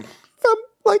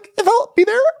if I'll be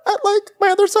there at like my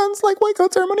other son's like white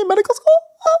coat ceremony in medical school.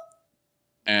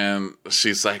 And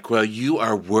she's like, well, you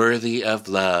are worthy of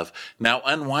love. Now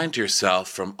unwind yourself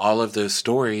from all of those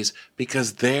stories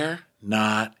because they're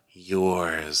not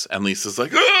yours. And Lisa's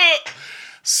like, ah!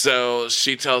 So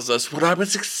she tells us what I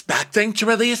was expecting to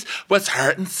release was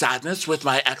hurt and sadness with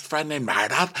my ex-friend named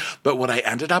Meredith, but what I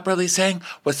ended up releasing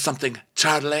was something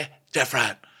totally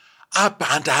different.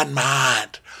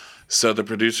 Abandonment. So the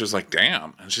producer's like,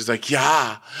 damn. And she's like,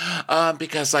 yeah,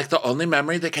 because like the only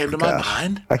memory that came to my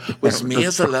mind was me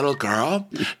as a little girl,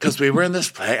 because we were in this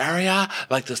play area,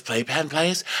 like this playpen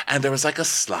place, and there was like a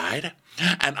slide,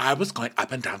 and I was going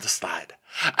up and down the slide.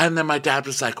 And then my dad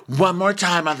was like, one more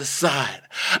time on the slide.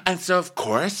 And so, of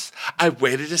course, I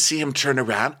waited to see him turn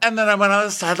around, and then I went on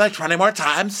the slide like 20 more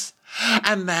times.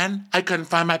 And then I couldn't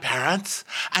find my parents,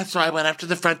 and so I went up to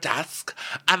the front desk,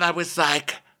 and I was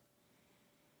like,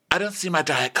 I don't see my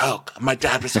Diet Coke. My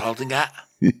dad was holding it.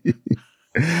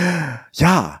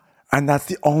 Yeah, and that's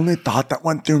the only thought that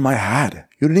went through my head.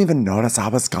 You didn't even notice I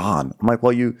was gone. I'm like,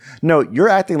 well, you're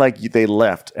acting like they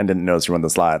left and didn't notice you were on the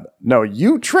slide. No,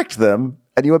 you tricked them,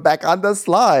 and you went back on the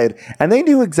slide, and they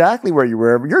knew exactly where you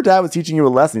were. Your dad was teaching you a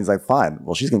lesson. He's like, fine,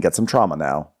 well, she's going to get some trauma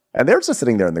now. And they're just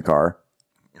sitting there in the car.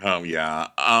 Oh yeah.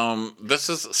 This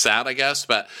is sad, I guess,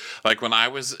 but like when I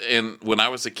was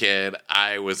a kid,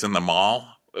 I was in the mall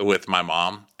with my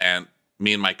mom, and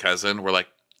me and my cousin were like,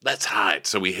 let's hide.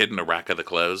 So we hid in a rack of the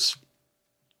clothes.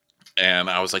 And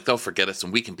I was like, they'll forget us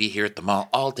and we can be here at the mall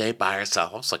all day by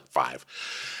ourselves. I was like 5.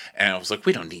 And I was like,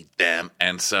 we don't need them.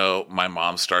 And so my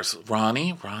mom starts,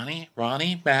 Ronnie,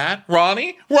 Matt.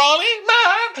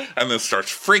 And then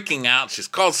starts freaking out. She's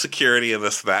called security and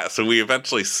this, that. So we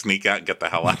eventually sneak out and get the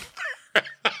hell out of there.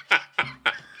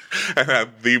 And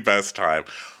had the best time.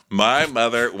 My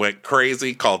mother went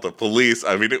crazy, called the police.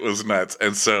 I mean, it was nuts.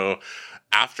 And so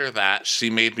after that, she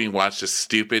made me watch a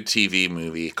stupid TV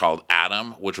movie called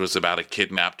Adam, which was about a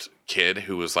kidnapped kid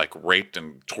who was like raped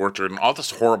and tortured and all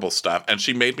this horrible stuff. And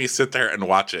she made me sit there and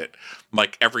watch it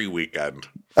like every weekend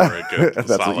for a good That's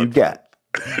what you get.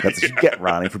 That's what you get,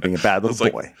 Ronnie, for being a bad little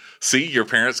boy. See, your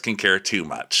parents can care too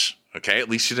much. Okay, at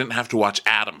least you didn't have to watch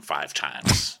Adam 5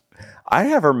 times. I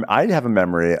have a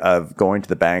memory of going to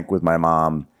the bank with my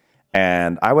mom,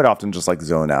 and I would often just like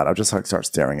zone out. I would just like start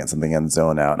staring at something and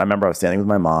zone out. And I remember I was standing with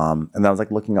my mom, and I was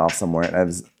like looking off somewhere, and I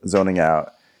was zoning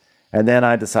out. And then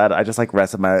I decided I just like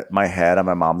rested my head on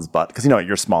my mom's butt because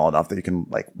you're small enough that you can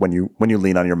like when you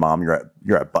lean on your mom,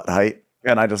 you're at butt height.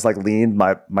 And I just like leaned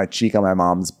my cheek on my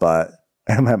mom's butt,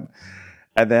 and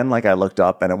then like I looked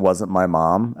up and it wasn't my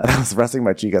mom, and I was resting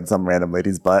my cheek on some random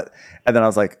lady's butt, and then I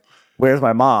was like, "Where's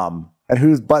my mom? And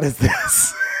whose butt is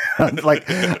this?" Like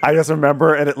I just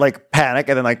remember and it like panic,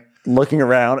 and then like looking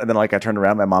around, and then like I turned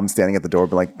around, my mom's standing at the door,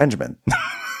 but like, "Benjamin,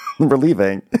 we're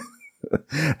leaving."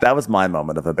 That was my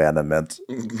moment of abandonment.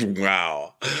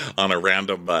 Wow. On a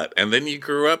random butt. And then you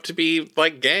grew up to be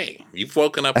like gay. You've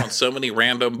woken up on so many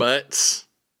random butts.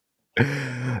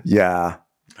 Yeah.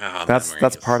 Oh,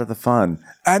 that's part of the fun.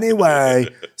 Anyway,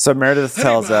 so Meredith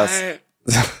tells us,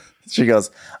 she goes,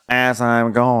 "As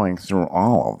I'm going through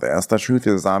all of this, the truth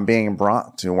is I'm being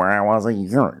brought to where I was a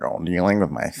year ago, dealing with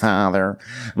my father,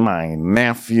 my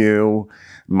nephew,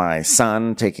 my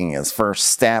son taking his first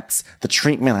steps, the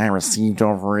treatment I received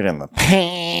over it, and the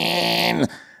pain,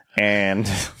 and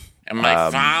my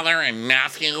father and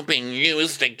nephew being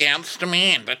used against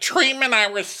me, and the treatment I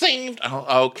received."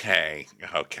 Oh, okay.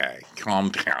 Calm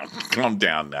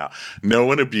down now. No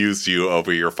one abused you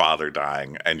over your father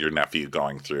dying and your nephew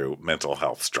going through mental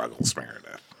health struggles,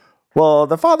 Meredith. Well,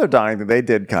 the father dying,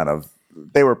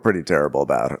 they were pretty terrible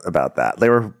about that.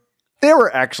 They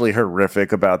were actually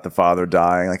horrific about the father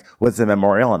dying. Like, was the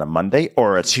memorial on a Monday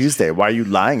or a Tuesday? Why are you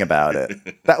lying about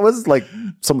it? That was like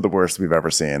some of the worst we've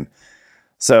ever seen.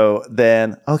 So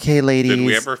then, okay, ladies. Did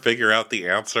we ever figure out the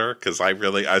answer? Because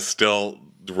I still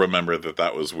remember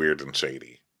that was weird and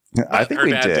shady. I think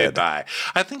we did die.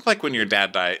 I think like when your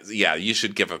dad dies, yeah, you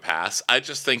should give a pass. I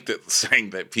just think that saying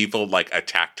that people like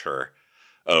attacked her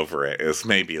over it is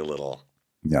maybe a little.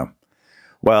 Yeah.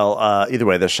 Well, either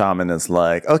way, the shaman is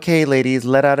like, "Okay, ladies,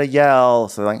 let out a yell."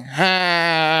 So like,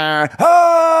 "Ha!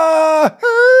 Ah!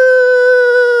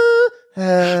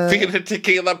 Ah!" Being a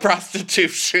tequila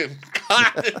prostitution.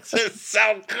 God, this is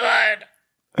so good.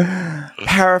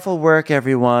 "Powerful work,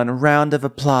 everyone. Round of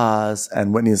applause."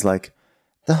 And Whitney's like,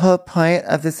 "The whole point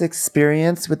of this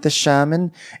experience with the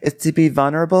shaman is to be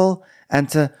vulnerable and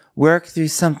to work through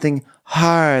something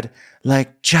hard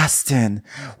like Justin.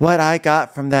 What I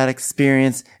got from that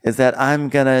experience is that I'm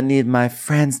gonna need my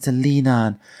friends to lean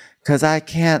on, because I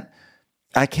can't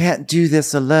do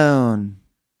this alone."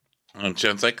 And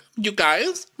Jen's like, "You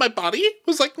guys, my body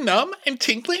was like numb and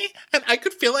tingly, and I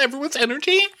could feel everyone's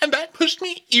energy, and that pushed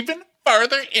me even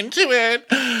farther into it."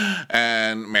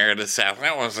 And Meredith says,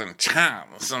 "That was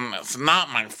intense, and it's not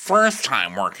my first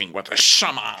time working with a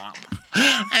shaman.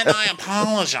 And I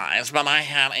apologize, but I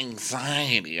had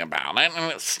anxiety about it, and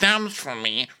it stems from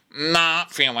me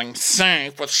not feeling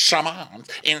safe with shamans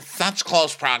in such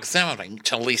close proximity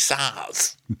to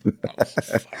Lisa's."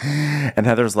 And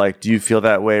Heather's like, "Do you feel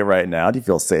that way right now? Do you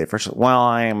feel safer?" She's like, "Well,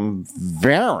 I'm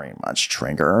very much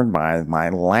triggered by my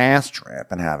last trip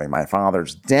and having my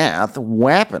father's death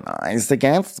weaponized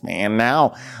against me. And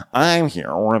now I'm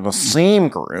here with the same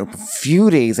group a few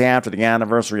days after the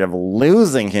anniversary of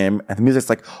losing him." And the music's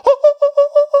like,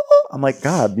 I'm like,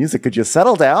 "God, music, could you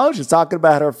settle down?" She's talking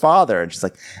about her father. And she's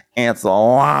like, "It's a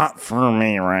lot for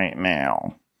me right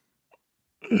now."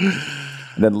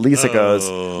 And then Lisa goes,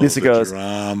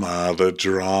 The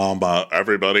drama.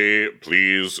 Everybody,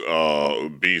 please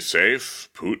be safe.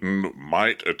 Putin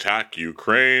might attack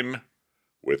Ukraine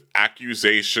with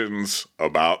accusations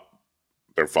about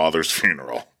their father's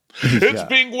funeral. It's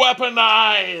being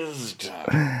weaponized.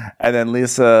 And then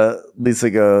Lisa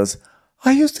goes,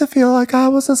 "I used to feel like I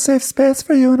was a safe space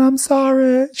for you, and I'm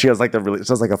sorry." She has like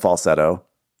a falsetto.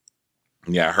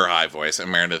 Yeah, her high voice.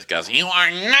 And Meredith goes, "You are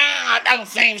not a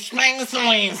safe space,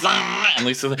 Lisa." And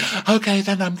Lisa's like, "Okay,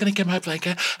 then I'm going to get my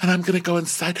blanket and I'm going to go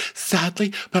inside,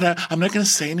 sadly, but I'm not going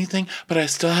to say anything, but I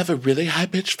still have a really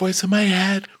high-pitched voice in my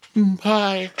head.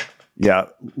 Bye." Yeah,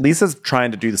 Lisa's trying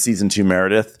to do the season 2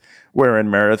 Meredith, wherein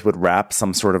Meredith would wrap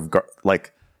some sort of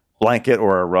like blanket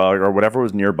or a rug or whatever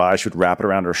was nearby. She would wrap it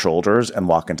around her shoulders and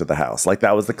walk into the house. Like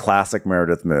that was the classic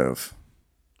Meredith move.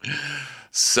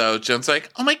 So Jen's like,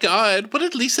 "Oh my God, what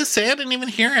did Lisa say? I didn't even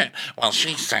hear it." "Well,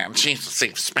 she said she's a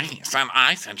safe space, and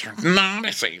I said you're not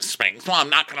a safe space. Well, I'm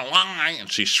not going to lie." And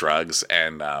she shrugs,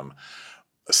 and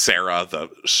Sarah, the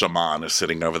shaman, is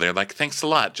sitting over there like, "Thanks a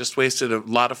lot. Just wasted a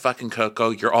lot of fucking cocoa.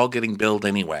 You're all getting billed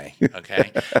anyway,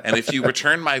 okay? And if you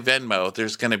return my Venmo,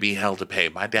 there's going to be hell to pay.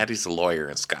 My daddy's a lawyer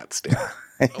in Scottsdale.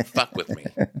 Don't fuck with me."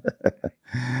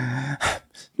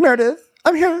 "Meredith,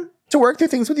 I'm here to work through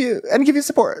things with you and give you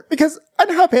support because I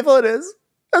know how painful it is,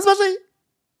 especially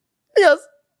because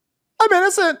I'm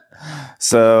innocent.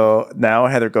 So now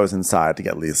Heather goes inside to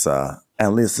get Lisa,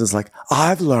 and Lisa's like,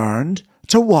 I've learned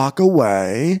to walk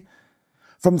away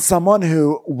from someone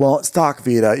who won't stalk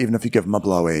Vita even if you give him a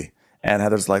blowy. And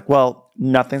Heather's like, well,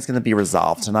 nothing's going to be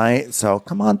resolved tonight, so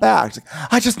come on back. She's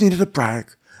like, I just needed a break.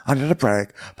 I needed a break,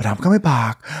 but I'm coming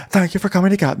back. Thank you for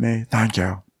coming to get me. Thank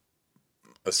you.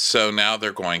 So now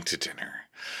they're going to dinner.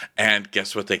 And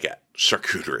guess what they get?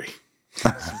 Charcuterie.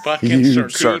 Fucking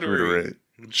charcuterie.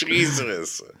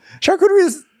 Jesus. Charcuterie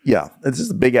is, yeah, it's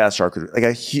just a big ass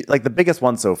charcuterie. Like the biggest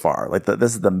one so far. Like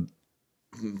this is the,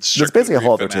 it's basically a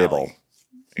whole other table.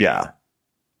 Yeah.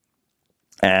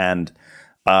 And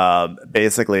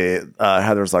basically,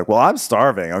 Heather's like, well, I'm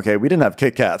starving. Okay. We didn't have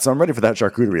Kit Kat, so I'm ready for that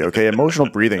charcuterie. Okay. Emotional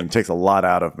breathing takes a lot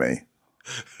out of me.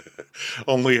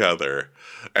 Only Heather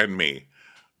and me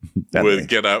would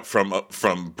get up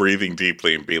from breathing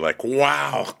deeply and be like,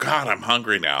 wow, God, I'm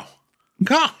hungry now.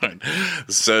 God.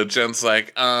 So Jen's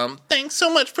like, thanks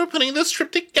so much for putting this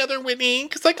trip together, Whitney.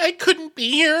 Because, like, I couldn't be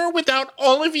here without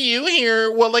all of you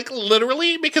here. Well, like,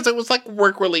 literally, because it was, like,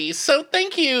 work release. So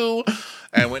thank you.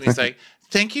 And Whitney's like,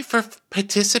 thank you for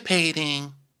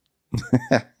participating.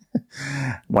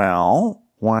 Well,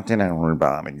 what did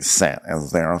everybody say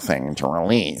is their thing to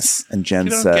release? And Jen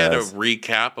says, you don't get a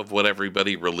recap of what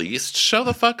everybody released. Show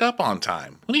the fuck up on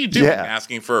time. What are you doing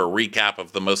asking for a recap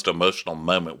of the most emotional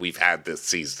moment we've had this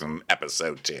season,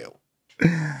 episode 2?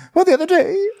 Well, the other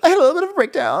day, I had a little bit of a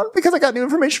breakdown because I got new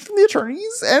information from the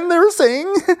attorneys, and they were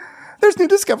saying there's new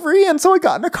discovery, and so I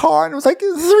got in a car, and it was like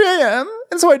 3 a.m.,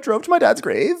 and so I drove to my dad's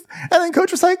grave, and then Coach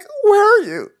was like, where are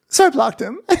you? So I blocked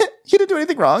him. He didn't do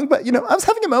anything wrong, but, you know, I was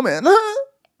having a moment.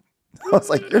 I was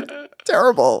like, you're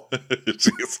terrible.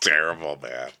 She's terrible,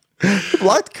 man. You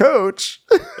blocked Coach.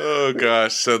 Oh,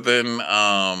 gosh. So then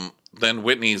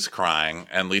Whitney's crying,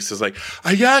 and Lisa's like,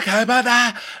 are you okay about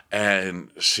that?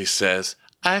 And she says,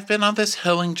 I've been on this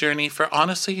healing journey for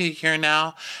honestly a year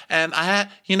now, and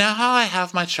you know how I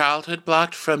have my childhood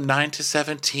blocked from 9 to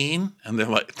 17? And they're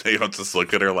like, they don't just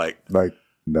look at her like,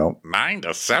 no. 9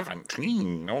 to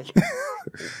 17?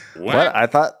 What? I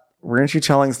thought, weren't you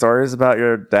telling stories about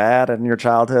your dad and your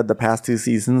childhood the past 2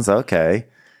 seasons? Okay.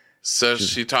 So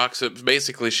she tells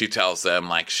them,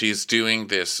 like, she's doing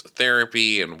this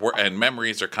therapy and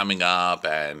memories are coming up,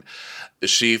 and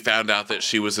she found out that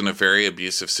she was in a very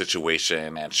abusive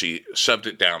situation, and she shoved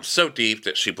it down so deep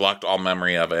that she blocked all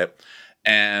memory of it.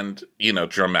 And, you know,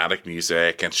 dramatic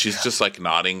music, and she's just like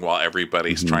nodding while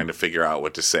everybody's trying to figure out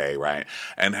what to say, right?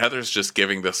 And Heather's just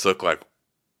giving this look like,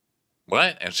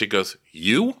 what? And she goes,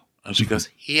 you? And she goes,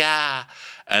 yeah.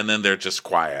 And then they're just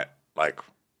quiet, like,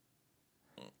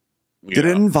 Did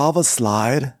it involve a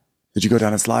slide? Did you go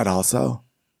down a slide also?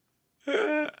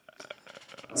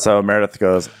 So Meredith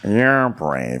goes, you're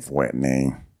brave,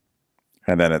 Whitney.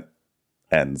 And then it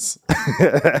ends.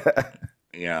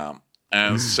 Yeah.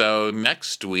 And so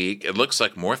next week, it looks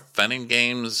like more Fun and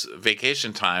Games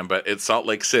vacation time, but it's Salt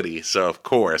Lake City, so of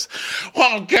course.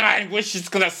 Oh, God, I wish she's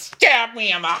going to stab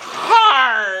me in the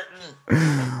heart.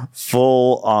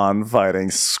 Full on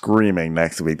fighting, screaming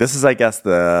next week. This is, I guess,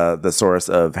 the source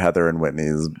of Heather and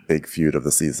Whitney's big feud of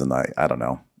the season. I don't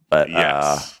know. But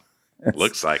yes,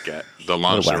 looks like it. The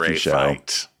lingerie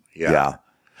fight. Yeah.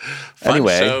 Fun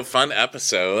show, fun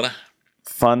episode.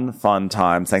 Fun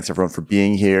times. Thanks everyone for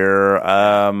being here.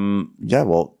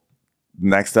 Well,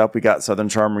 next up we got Southern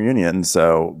Charm Reunion.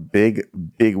 So big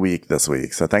week this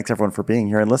week. So thanks everyone for being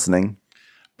here and listening.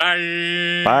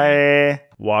 Bye.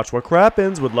 Watch What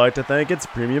Crappens would like to thank its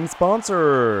premium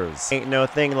sponsors. Ain't no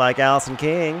thing like Allison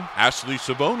King. Ashley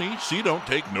Savoni, she don't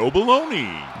take no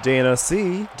baloney. Dana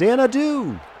C. Dana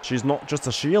Do. She's not just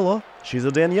a Sheila, she's a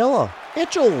Daniela.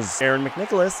 Itchels. Aaron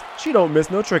McNicholas, she don't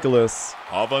miss no trickolas.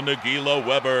 Hava Nagila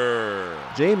Weber.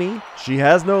 Jamie, she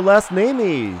has no last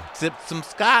namey. Sipped some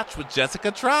scotch with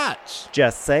Jessica Trotch.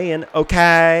 Just saying,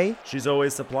 okay. She's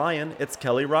always supplying, it's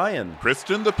Kelly Ryan.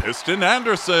 Kristen the Piston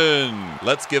Anderson.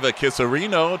 Let's give a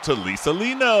kisserino to Lisa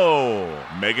Lino.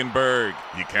 Megan Berg,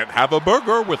 you can't have a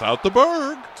burger without the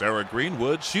Berg. Sarah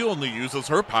Greenwood, she only uses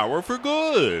her power for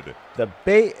good. The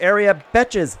Bay Area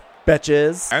Betches.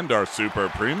 And our super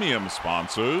premium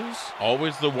sponsors.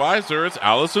 Always the wiser, it's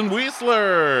Allison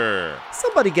Weisler.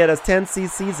 Somebody get us 10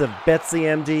 cc's of Betsy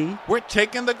MD. We're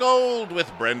taking the gold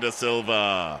with Brenda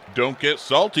Silva. Don't get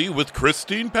salty with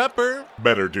Christine Pepper.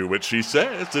 Better do what she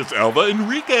says, it's Elva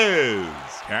Enriquez.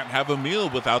 Can't have a meal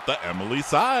without the Emily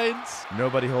Sides.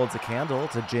 Nobody holds a candle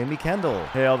to Jamie Kendall.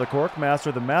 Hail the Cork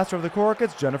Master, the Master of the Cork,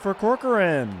 it's Jennifer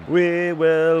Corcoran. We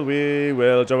will,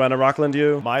 Joanna Rockland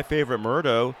you. My favorite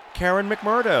Murdo, Karen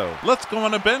McMurdo. Let's go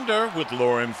on a bender with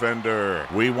Lauren Fender.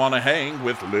 We want to hang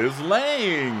with Liz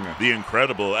Lang. The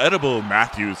incredible edible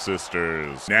Matthews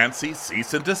sisters. Nancy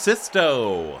Cease and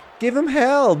Desisto. Give him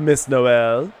hell, Miss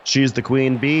Noel. She's the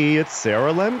queen bee, it's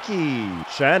Sarah Lemke.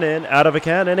 Shannon, out of a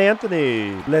cannon,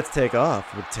 Anthony. Let's take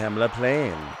off with Tamla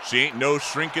Plain. She ain't no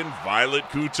shrinking Violet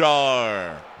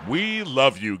Kuchar. We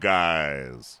love you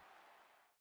guys.